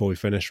questions before we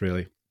finish,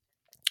 really.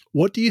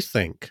 What do you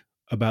think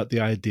about the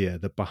idea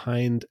that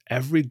behind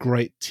every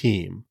great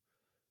team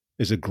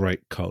is a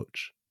great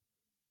coach?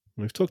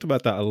 We've talked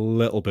about that a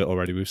little bit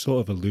already. We've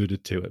sort of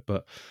alluded to it,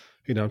 but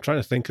I'm trying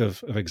to think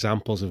of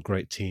examples of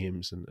great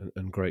teams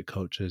and great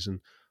coaches, and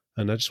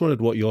I just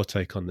wondered what your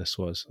take on this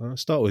was. I'll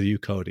start with you,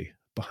 Cody.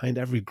 Behind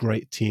every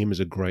great team is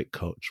a great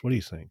coach. What do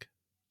you think?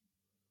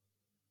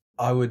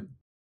 I would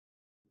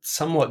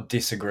somewhat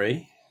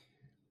disagree.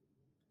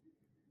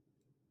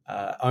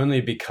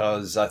 Only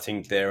because I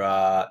think there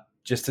are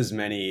just as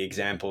many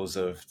examples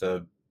of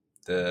the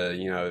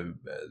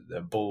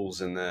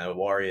Bulls and the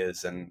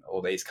Warriors and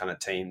all these kind of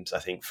teams. I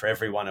think for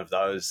every one of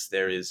those,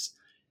 there is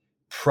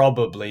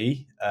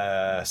probably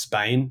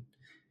Spain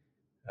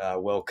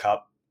World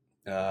Cup,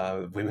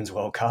 Women's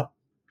World Cup,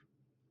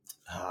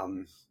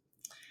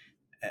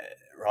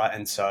 right?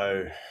 And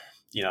so,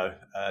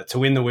 to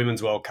win the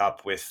Women's World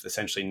Cup with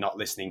essentially not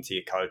listening to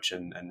your coach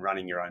and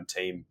running your own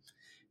team,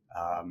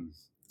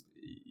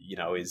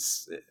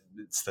 it's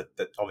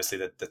obviously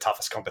the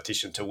toughest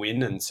competition to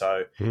win. And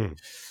so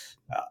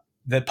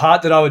the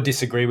part that I would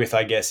disagree with,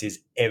 I guess, is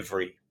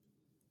every.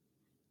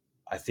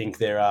 I think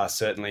there are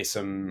certainly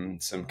some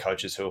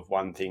coaches who have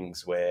won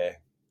things where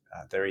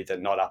they're either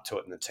not up to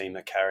it and the team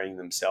are carrying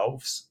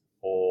themselves,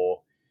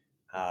 or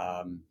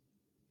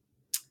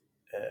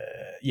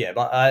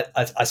but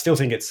I still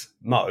think it's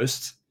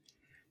most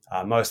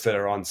that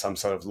are on some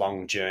sort of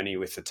long journey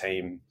with the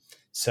team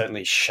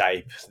certainly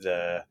shape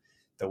the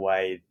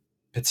way,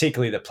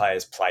 particularly the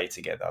players play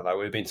together. Like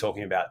we've been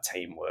talking about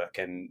teamwork,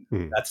 and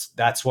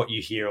that's what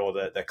you hear, all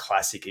the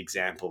classic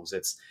examples.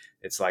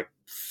 It's like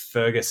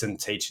Ferguson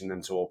teaching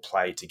them to all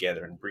play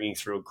together and bringing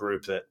through a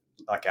group that,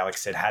 like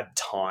Alex said, had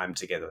time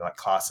together, like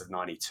class of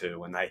 92,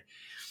 when they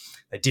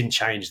didn't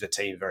change the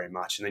team very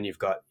much. And then you've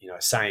got,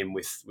 same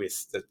with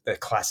the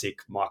classic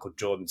Michael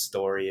Jordan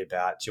story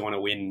about, do you want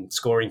to win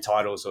scoring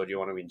titles or do you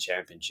want to win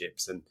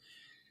championships? And,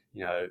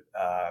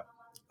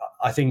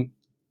 I think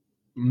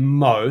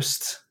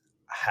most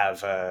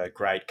have a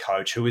great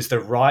coach who is the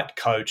right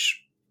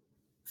coach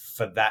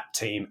for that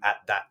team at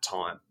that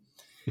time.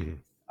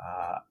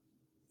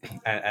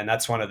 And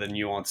that's one of the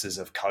nuances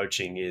of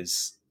coaching,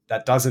 is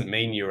that doesn't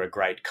mean you're a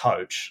great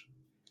coach.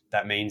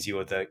 That means you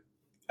are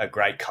a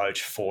great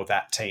coach for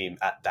that team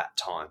at that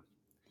time.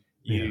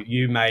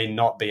 You may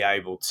not be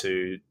able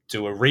to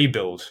do a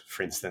rebuild,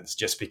 for instance,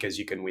 just because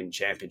you can win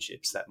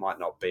championships. That might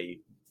not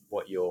be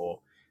what you're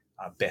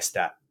best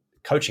at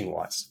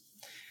coaching-wise.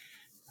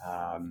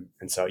 And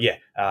so,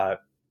 I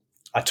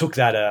took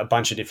that a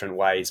bunch of different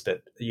ways,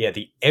 but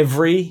the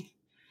every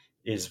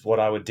is what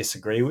I would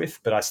disagree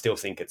with, but I still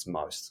think it's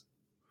most.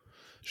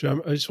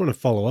 Sure. I just want to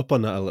follow up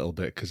on that a little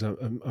bit, because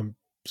I'm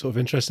sort of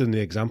interested in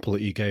the example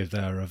that you gave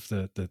there of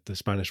the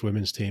Spanish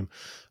women's team.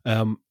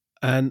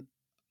 And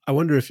I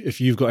wonder if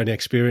you've got any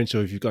experience,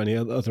 or if you've got any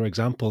other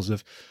examples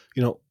of,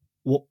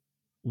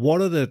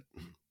 what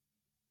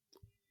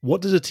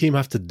does a team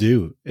have to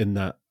do in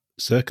that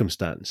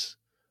circumstance?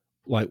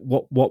 Like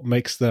what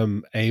makes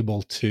them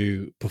able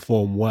to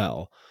perform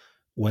well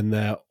when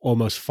they're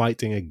almost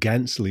fighting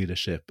against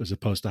leadership, as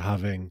opposed to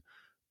having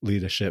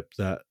leadership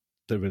that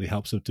really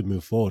helps them to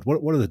move forward?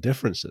 What are the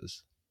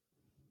differences?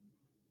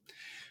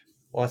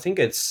 Well, I think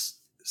it's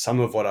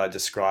some of what I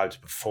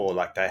described before.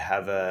 Like they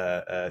have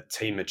a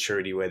team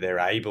maturity where they're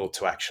able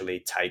to actually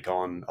take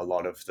on a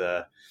lot of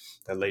the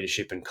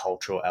leadership and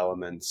cultural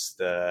elements.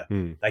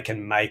 They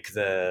can make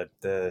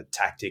the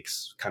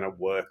tactics kind of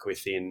work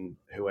within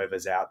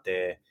whoever's out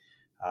there.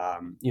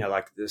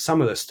 Like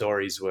some of the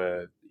stories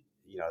were,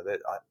 that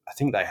I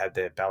think they had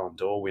their Ballon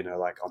d'Or winner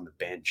like on the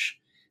bench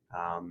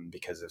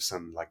because of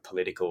some like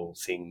political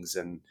things,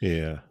 and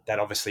that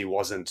obviously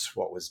wasn't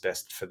what was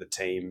best for the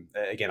team.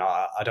 Again,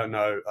 I don't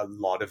know a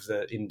lot of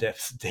the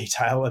in-depth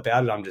detail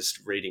about it. I'm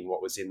just reading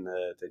what was in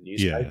the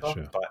newspaper. Yeah,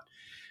 sure. But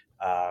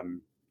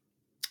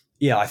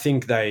I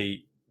think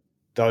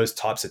those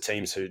types of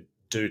teams who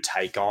do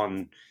take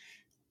on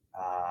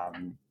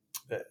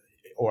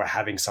or are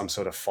having some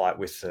sort of fight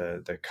with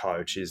the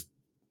coach, is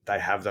they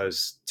have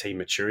those team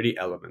maturity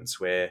elements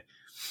where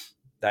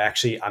they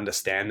actually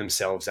understand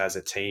themselves as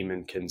a team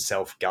and can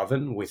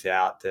self-govern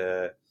without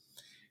the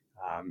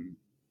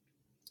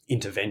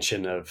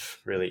intervention of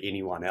really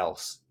anyone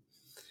else.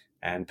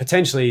 And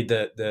potentially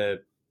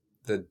the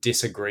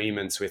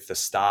disagreements with the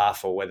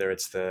staff, or whether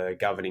it's the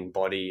governing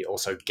body,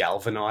 also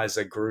galvanize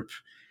a group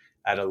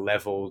at a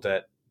level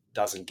that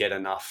doesn't get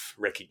enough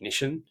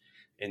recognition,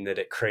 in that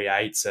it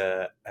creates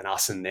an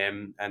us and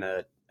them and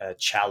a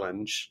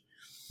challenge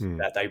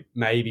that they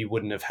maybe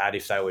wouldn't have had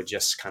if they were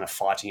just kind of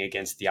fighting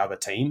against the other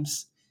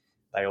teams.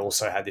 They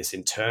also had this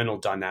internal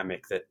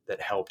dynamic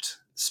that helped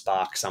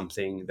spark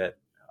something that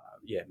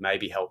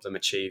maybe help them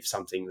achieve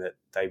something that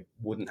they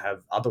wouldn't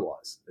have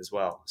otherwise as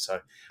well.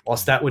 So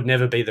whilst that would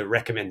never be the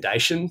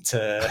recommendation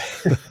to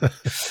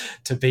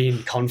be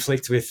in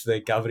conflict with the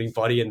governing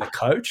body and the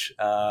coach,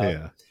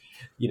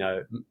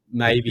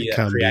 maybe it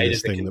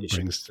created the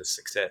conditions for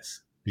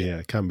success. Yeah,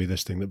 it can be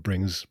this thing that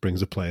brings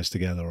the players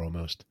together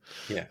almost.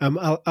 Yeah.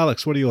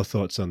 Alex, what are your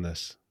thoughts on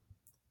this?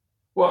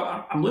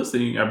 Well, I'm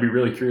listening. I'd be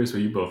really curious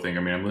what you both think.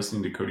 I mean, I'm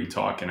listening to Cody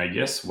talk, and I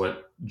guess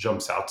what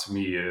jumps out to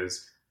me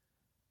is,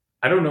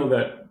 I don't know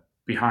that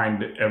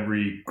behind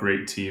every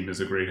great team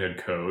is a great head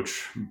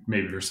coach,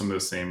 maybe for some of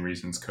the same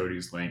reasons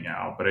Cody's laying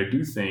out. But I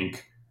do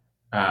think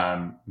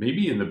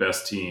maybe in the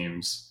best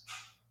teams,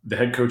 the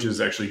head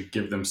coaches actually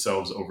give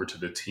themselves over to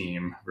the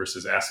team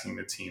versus asking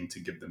the team to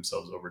give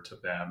themselves over to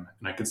them.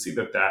 And I could see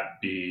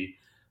that be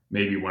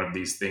maybe one of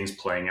these things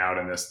playing out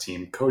in this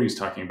team Cody's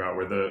talking about,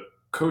 where the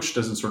coach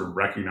doesn't sort of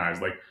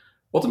recognize, like,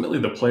 ultimately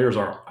the players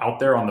are out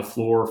there on the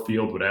floor,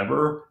 field,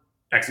 whatever,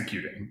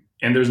 executing.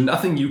 And there's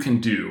nothing you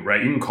can do,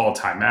 right? You can call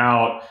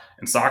timeout.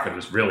 In soccer,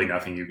 there's really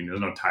nothing you can do.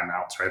 There's no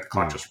timeouts, right? The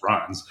clock just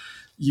runs.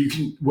 You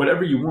can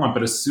whatever you want,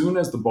 but as soon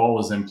as the ball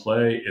is in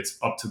play, it's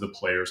up to the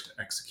players to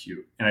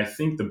execute. And I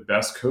think the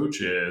best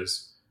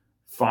coaches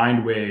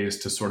find ways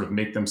to sort of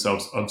make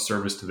themselves of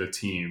service to the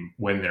team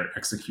when they're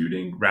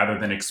executing, rather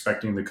than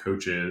expecting the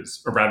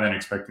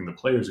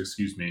players,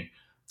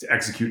 to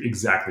execute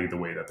exactly the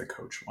way that the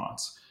coach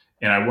wants.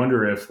 And I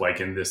wonder if, like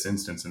in this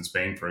instance in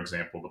Spain, for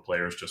example, the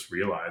players just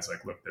realize,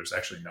 like, look, there's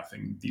actually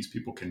nothing these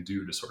people can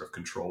do to sort of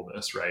control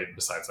this, right?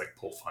 Besides like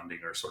pull funding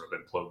or sort of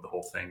implode the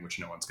whole thing, which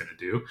no one's going to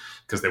do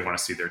because they want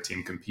to see their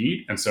team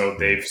compete. And so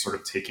they've sort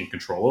of taken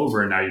control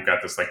over. And now you've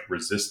got this like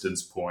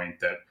resistance point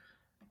that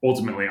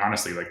ultimately,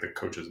 honestly, like the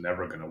coach is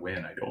never going to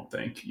win. I don't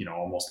think,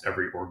 almost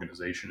every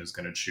organization is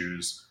going to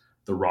choose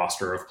the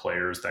roster of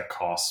players that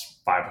costs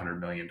 $500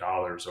 million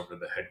over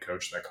the head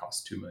coach that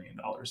costs $2 million.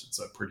 It's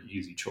a pretty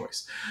easy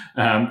choice.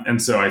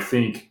 And so I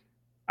think,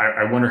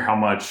 I wonder how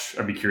much,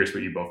 I'd be curious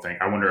what you both think.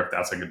 I wonder if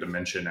that's like a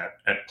dimension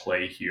at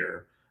play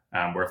here,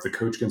 where if the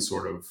coach can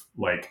sort of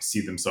like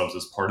see themselves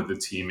as part of the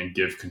team and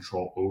give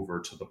control over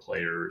to the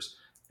players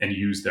and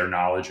use their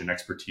knowledge and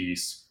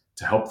expertise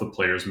to help the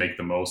players make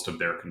the most of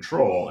their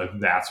control, if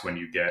that's when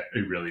you get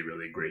a really,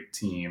 really great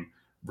team.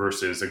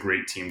 Versus a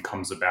great team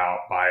comes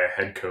about by a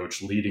head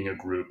coach leading a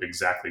group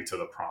exactly to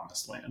the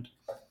promised land.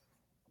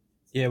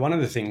 Yeah, one of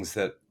the things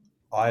that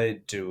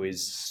I do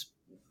is,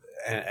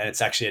 and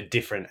it's actually a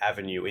different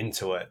avenue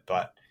into it,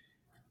 but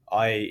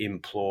I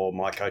implore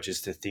my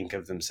coaches to think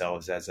of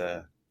themselves as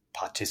a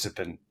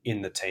participant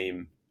in the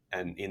team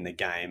and in the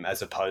game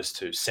as opposed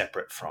to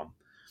separate from.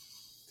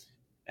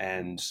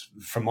 And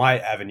from my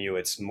avenue,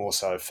 it's more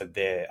so for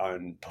their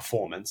own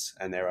performance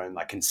and their own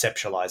like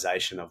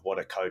conceptualization of what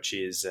a coach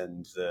is,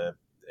 and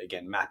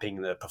again,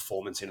 mapping the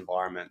performance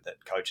environment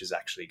that coaches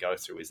actually go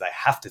through is they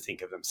have to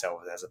think of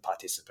themselves as a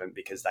participant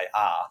because they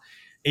are,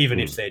 even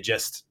if they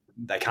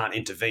can't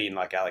intervene,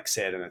 like Alex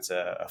said, and it's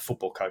a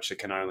football coach that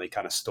can only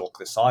kind of stalk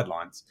the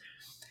sidelines.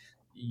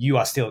 You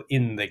are still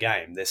in the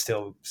game. There's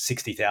still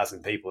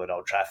 60,000 people at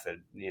Old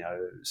Trafford,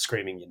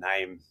 screaming your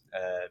name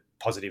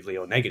positively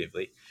or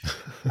negatively.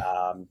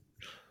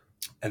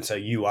 And so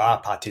you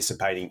are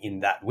participating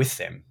in that with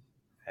them.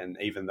 And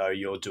even though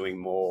you're doing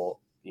more,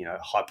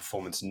 high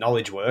performance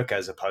knowledge work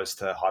as opposed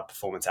to high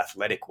performance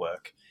athletic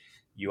work,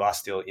 you are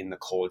still in the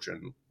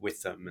cauldron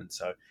with them. And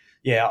so,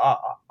 yeah,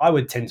 I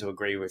would tend to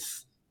agree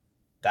with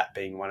that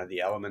being one of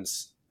the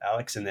elements,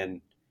 Alex. And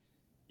then,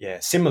 yeah,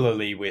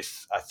 similarly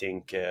with, I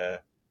think,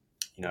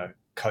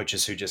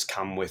 coaches who just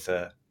come with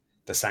the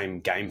same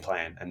game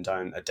plan and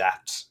don't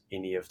adapt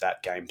any of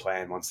that game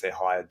plan once they're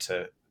hired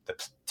to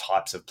the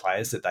types of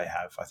players that they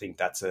have. I think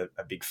that's a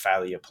big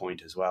failure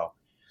point as well,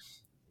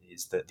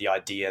 is that the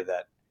idea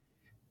that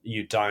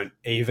you don't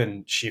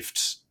even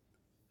shift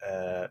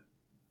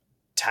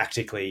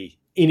tactically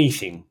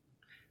anything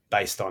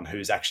based on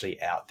who's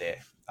actually out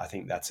there. I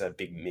think that's a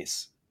big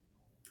miss.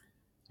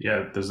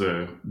 Yeah, there's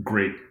a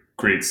great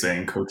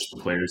saying, coach the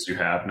players you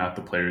have, not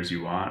the players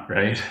you want,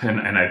 right?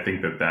 And I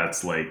think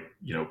that's like,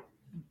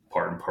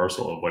 part and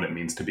parcel of what it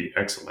means to be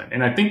excellent.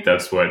 And I think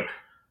that's what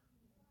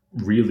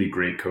really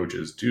great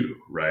coaches do,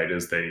 right?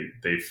 Is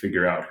they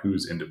figure out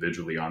who's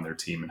individually on their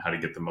team and how to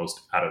get the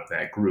most out of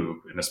that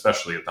group. And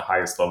especially at the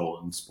highest level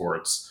in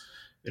sports,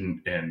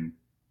 in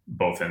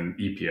both in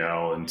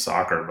EPL and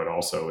soccer, but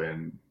also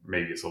in,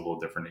 maybe it's a little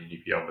different in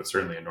EPL, but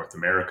certainly in North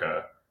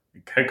America,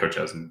 head coach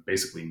has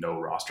basically no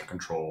roster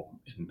control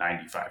in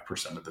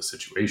 95% of the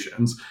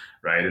situations,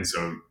 right? And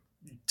so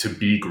to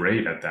be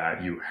great at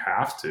that, you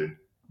have to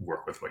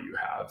work with what you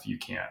have. You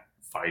can't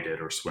fight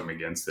it or swim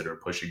against it or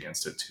push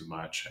against it too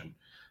much. And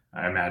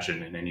I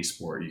imagine in any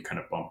sport, you kind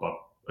of bump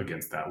up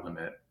against that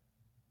limit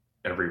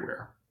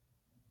everywhere.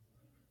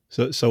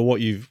 So what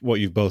you've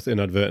both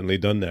inadvertently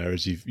done there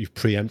is you've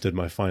preempted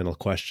my final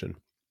question,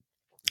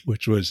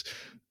 which was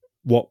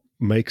what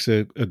makes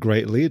a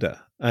great leader.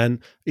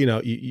 And,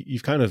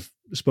 you've kind of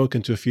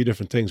spoken to a few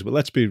different things, but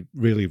let's be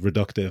really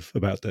reductive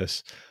about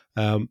this.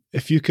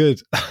 If you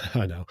could,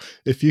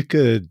 if you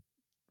could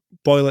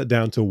boil it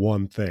down to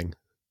one thing,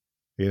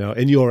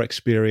 in your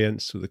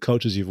experience with the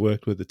coaches you've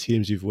worked with, the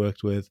teams you've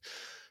worked with,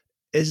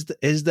 is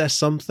there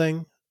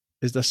something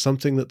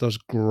that those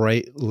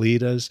great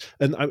leaders,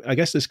 and I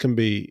guess this can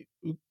be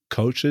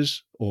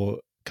coaches or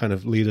kind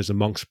of leaders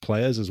amongst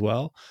players as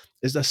well,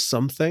 is there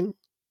something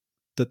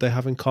that they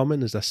have in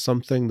common? Is there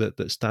something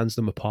that stands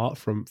them apart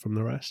from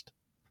the rest?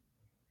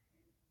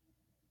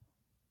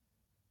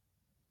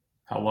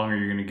 How long are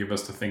you going to give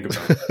us to think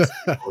about this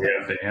before we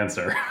have to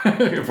answer?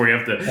 if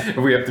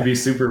we have to be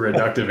super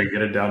reductive and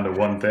get it down to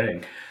one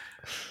thing.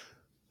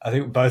 I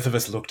think both of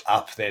us looked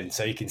up then,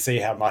 so you can see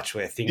how much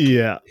we're thinking.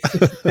 Yeah.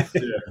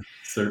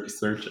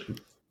 Searching.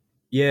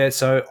 Yeah,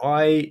 so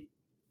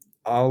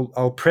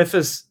I'll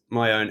preface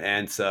my own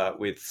answer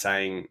with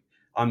saying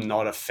I'm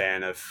not a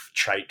fan of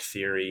trait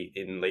theory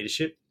in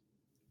leadership.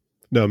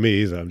 No,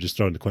 me either. I'm just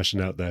throwing the question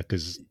out there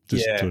because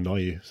just to annoy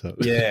you. So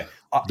yeah,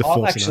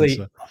 I'll actually,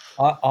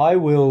 I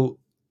will.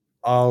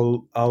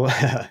 I'll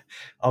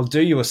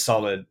do you a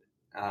solid.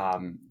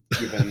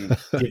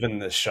 Given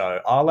the show,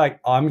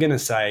 I'm going to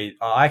say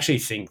I actually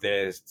think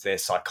they're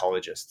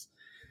psychologists.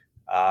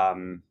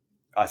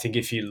 I think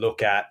if you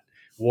look at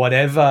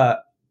whatever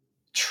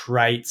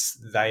traits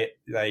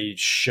they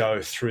show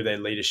through their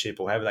leadership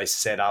or however they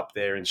set up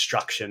their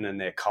instruction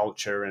and their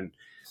culture, and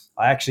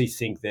I actually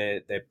think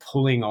they're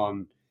pulling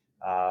on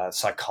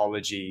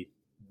psychology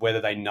whether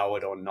they know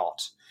it or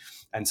not.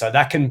 And so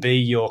that can be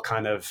your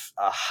kind of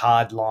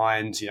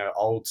hard-lined,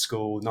 old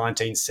school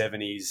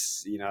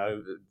 1970s,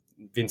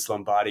 Vince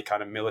Lombardi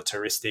kind of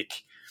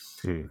militaristic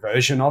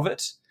version of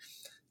it.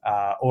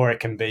 Or it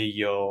can be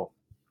your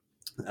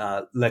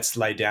let's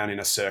lay down in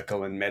a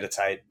circle and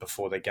meditate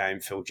before the game,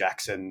 Phil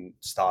Jackson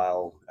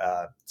style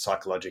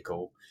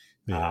psychological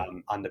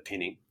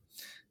underpinning.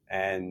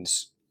 And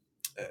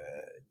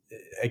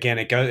again,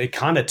 it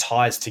kind of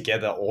ties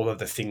together all of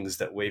the things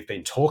that we've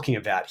been talking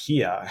about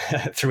here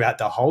throughout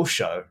the whole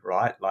show,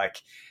 right?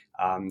 Like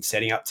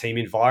setting up team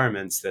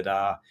environments that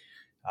are,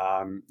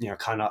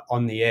 kind of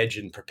on the edge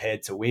and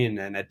prepared to win,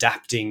 and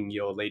adapting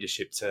your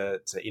leadership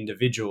to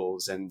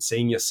individuals, and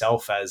seeing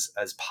yourself as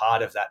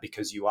part of that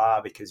because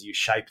you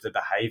shape the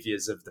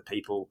behaviors of the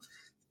people,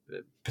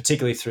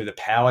 particularly through the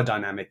power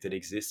dynamic that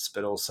exists,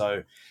 but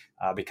also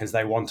because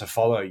they want to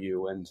follow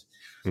you. And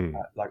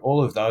like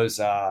all of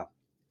those are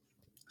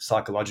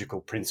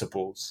psychological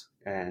principles.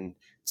 And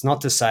it's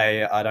not to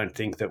say I don't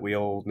think that we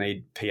all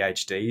need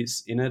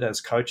PhDs in it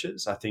as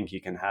coaches. I think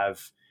you can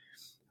have,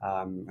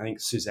 I think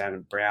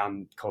Suzanne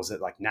Brown calls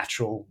it like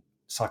natural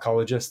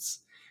psychologists,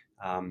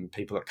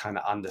 people that kind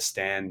of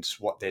understand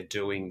what they're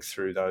doing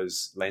through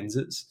those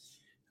lenses.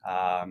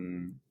 I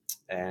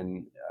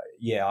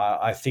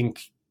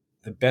think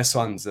the best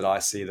ones that I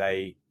see,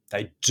 they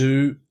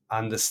do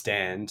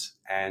understand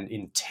and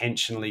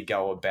intentionally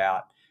go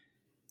about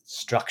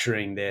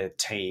structuring their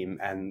team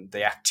and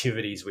the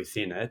activities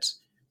within it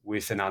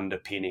with an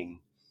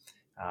underpinning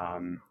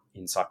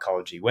in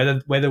psychology.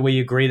 Whether we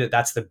agree that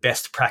that's the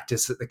best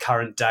practice at the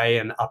current day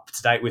and up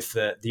to date with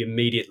the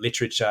immediate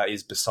literature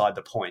is beside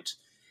the point.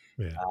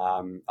 Yeah.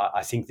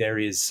 I think there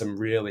is some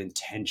real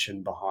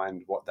intention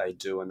behind what they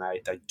do, and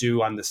they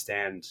do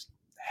understand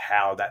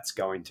how that's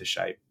going to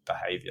shape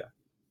behavior.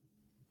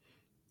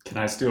 Can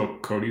I steal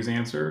Cody's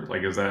answer?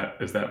 Like, is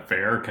that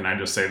fair? Can I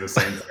just say the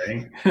same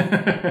thing?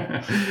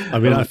 I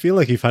mean, I feel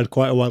like you've had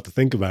quite a while to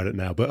think about it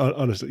now, but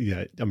honestly,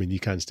 yeah, I mean, you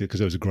can steal because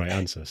it was a great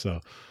answer.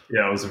 So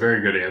yeah, it was a very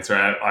good answer.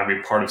 I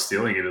mean, part of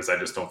stealing it is I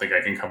just don't think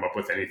I can come up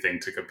with anything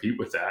to compete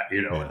with that,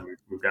 and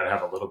we've got to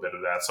have a little bit of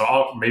that.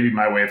 So maybe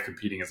my way of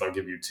competing is I'll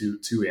give you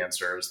two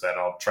answers that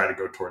I'll try to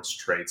go towards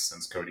traits,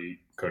 since Cody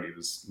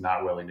was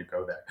not willing to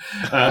go there.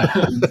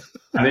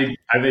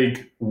 I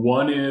think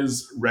one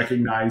is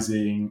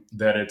recognizing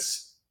that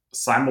it's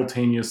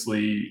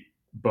simultaneously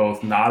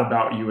both not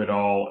about you at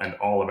all and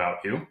all about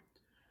you.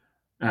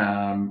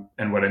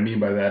 And what I mean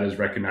by that is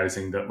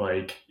recognizing that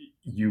like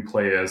you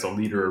play as a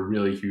leader a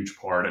really huge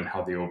part in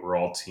how the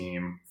overall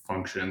team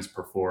functions,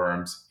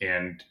 performs,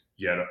 and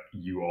yet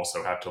you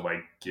also have to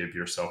like give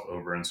yourself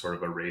over and sort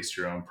of erase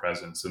your own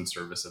presence in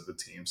service of the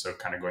team. So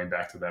kind of going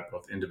back to that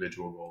both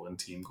individual goal and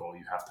team goal,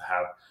 you have to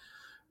have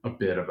a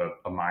bit of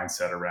a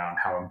mindset around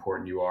how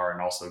important you are,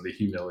 and also the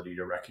humility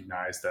to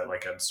recognize that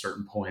like at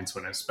certain points,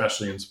 when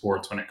especially in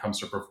sports, when it comes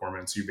to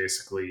performance, you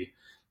basically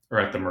are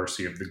at the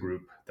mercy of the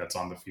group that's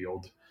on the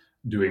field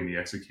doing the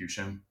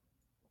execution.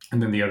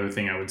 And then the other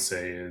thing I would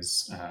say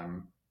is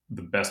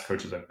the best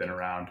coaches I've been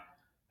around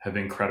have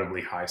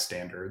incredibly high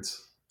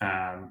standards.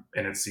 And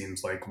it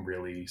seems like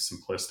really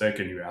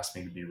simplistic, and you asked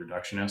me to be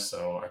reductionist,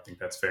 so I think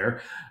that's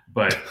fair.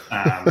 But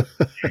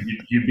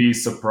you'd be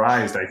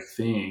surprised, I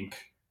think,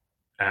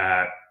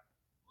 at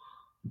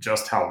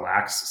just how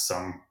lax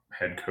some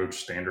head coach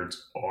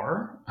standards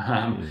are,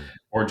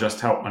 or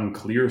just how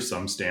unclear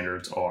some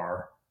standards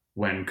are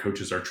when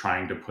coaches are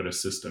trying to put a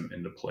system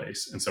into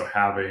place. And so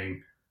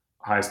having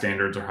high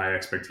standards or high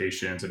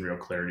expectations and real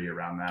clarity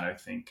around that, I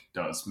think,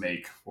 does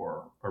make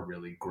for a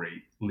really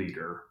great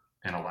leader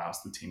and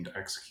allows the team to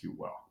execute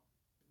well.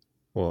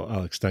 Well,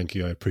 Alex, thank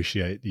you. I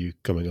appreciate you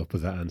coming up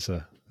with that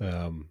answer.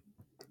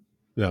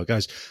 No,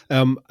 guys,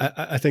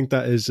 I think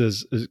that is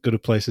as good a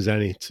place as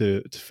any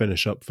to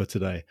finish up for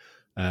today.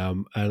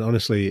 And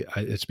honestly,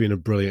 it's been a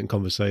brilliant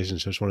conversation.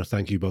 So I just want to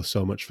thank you both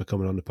so much for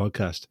coming on the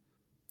podcast.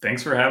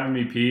 Thanks for having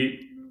me,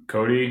 Pete.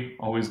 Cody,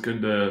 always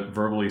good to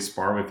verbally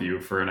spar with you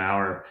for an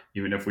hour,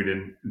 even if we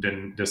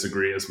didn't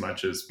disagree as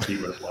much as Pete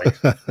would have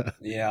liked.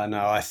 Yeah,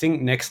 no, I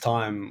think next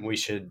time we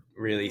should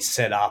really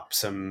set up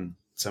some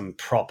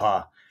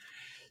proper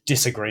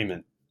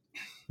disagreement.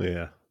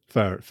 Yeah.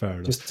 Fair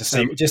enough.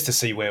 Just to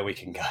see where we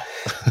can go.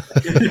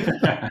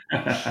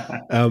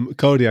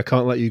 Cody, I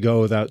can't let you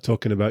go without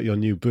talking about your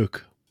new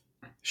book.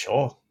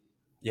 Sure.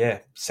 Yeah.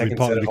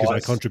 Partly because I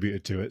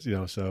contributed to it,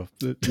 so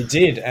you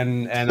did,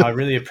 and I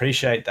really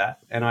appreciate that.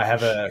 And I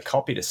have a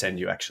copy to send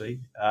you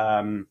actually,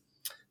 that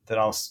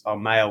I'll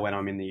mail when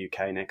I'm in the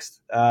UK next.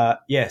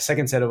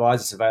 Second Set of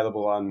Eyes is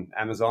available on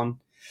Amazon.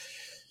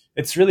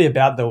 It's really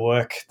about the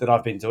work that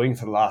I've been doing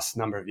for the last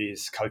number of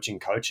years, coaching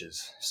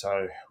coaches.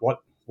 So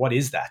what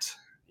is that?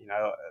 It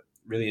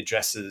really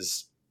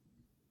addresses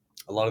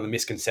a lot of the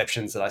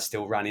misconceptions that I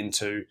still run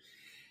into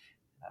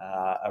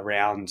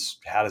around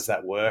how does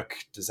that work?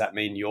 Does that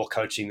mean you're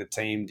coaching the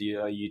team?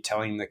 Are you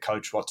telling the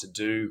coach what to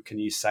do? Can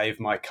you save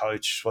my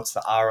coach? What's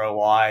the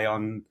ROI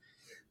on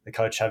the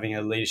coach having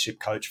a leadership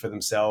coach for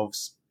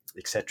themselves,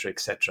 et cetera, et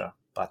cetera?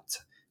 But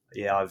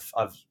yeah,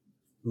 I've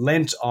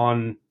lent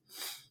on,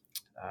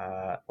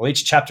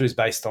 each chapter is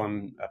based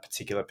on a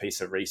particular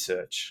piece of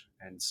research.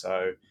 And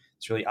so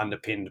it's really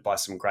underpinned by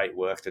some great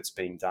work that's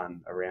being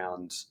done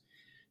around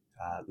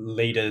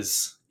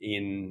leaders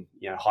in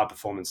high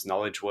performance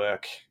knowledge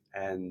work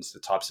and the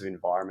types of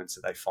environments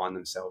that they find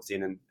themselves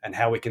in, and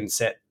how we can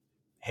set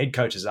head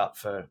coaches up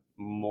for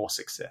more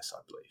success,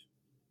 I believe.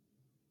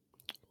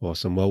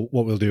 Awesome. Well,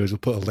 what we'll do is we'll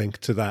put a link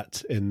to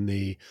that in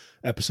the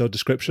episode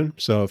description.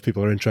 So if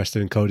people are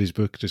interested in Cody's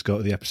book, just go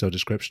to the episode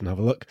description, have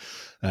a look.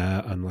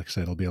 And like I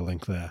said, there'll be a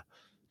link there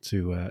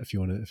to if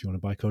you want to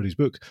buy Cody's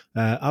book.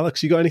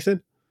 Alex, you got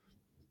anything?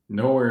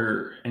 No,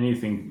 or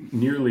anything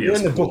nearly You're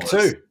as in the cool book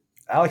too.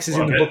 Alex is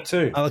in the book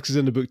too. Alex is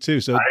in the book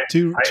too. So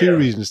two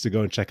reasons to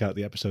go and check out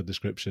the episode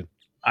description.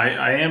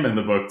 I am in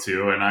the book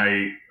too, and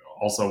I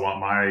also want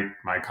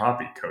my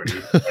copy, Cody.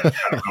 But,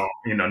 I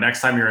don't know,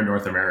 next time you're in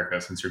North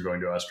America, since you're going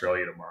to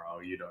Australia tomorrow,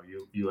 you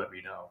let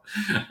me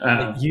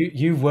know.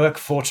 You work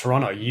for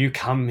Toronto. You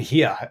come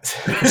here.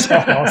 Is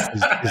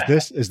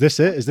this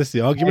it? Is this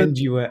the argument? And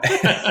you were,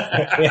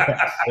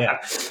 yeah.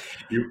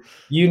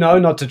 You know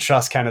not to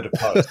trust Canada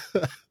Post.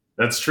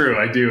 That's true.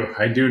 I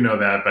do know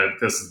that, but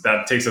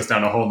that takes us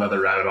down a whole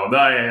nother rabbit hole.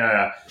 No,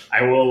 yeah.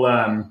 I will.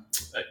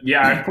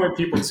 I point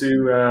people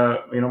to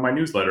my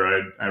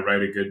newsletter. I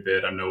write a good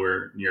bit. I'm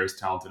nowhere near as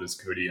talented as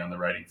Cody on the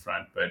writing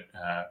front, but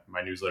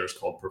my newsletter is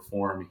called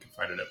Perform. You can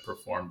find it at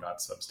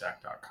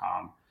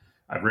perform.substack.com.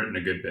 I've written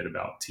a good bit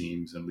about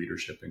teams and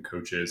leadership and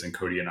coaches, and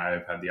Cody and I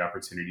have had the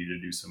opportunity to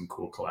do some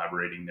cool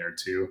collaborating there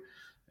too.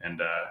 And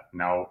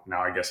now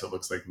I guess it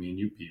looks like me and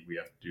you, Pete, we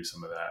have to do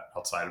some of that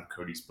outside of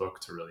Cody's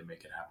book to really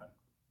make it happen.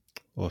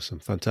 Awesome.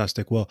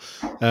 Fantastic. Well,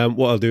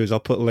 what I'll do is I'll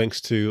put links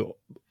to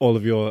all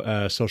of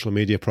your social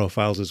media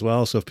profiles as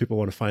well. So if people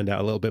want to find out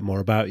a little bit more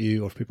about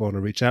you, or if people want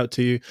to reach out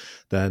to you,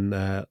 then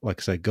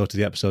like I said, go to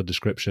the episode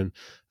description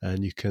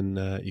and you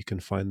can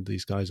find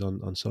these guys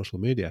on social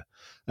media.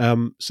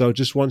 So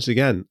just once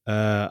again,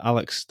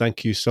 Alex,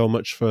 thank you so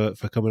much for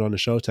coming on the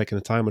show, taking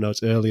the time. I know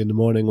it's early in the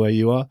morning where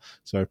you are,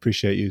 so I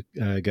appreciate you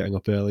getting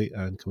up early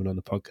and coming on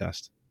the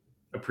podcast.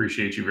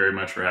 Appreciate you very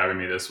much for having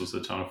me. This was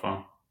a ton of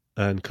fun.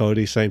 And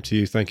Cody, same to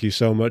you. Thank you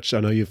so much. I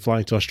know you're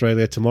flying to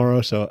Australia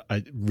tomorrow, so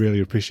I really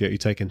appreciate you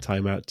taking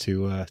time out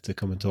to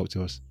come and talk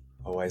to us.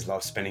 Always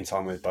love spending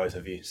time with both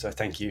of you, so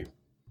thank you.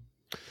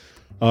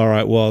 All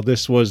right, well,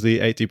 this was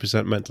the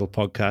 80% Mental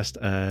podcast,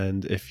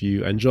 and if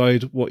you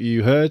enjoyed what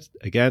you heard,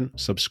 again,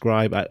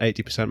 subscribe at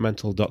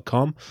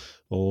 80percentmental.com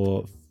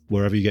or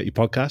wherever you get your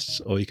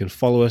podcasts, or you can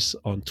follow us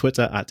on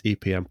Twitter at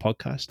EPM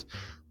Podcast,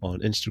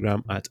 on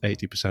Instagram at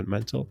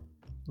 80percentmental.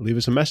 Leave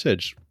us a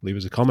message, leave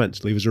us a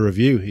comment, leave us a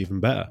review, even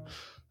better.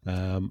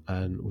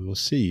 And we will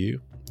see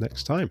you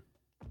next time.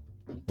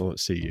 We won't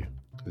see you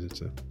because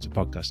it's a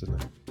podcast,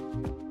 isn't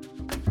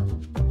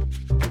it?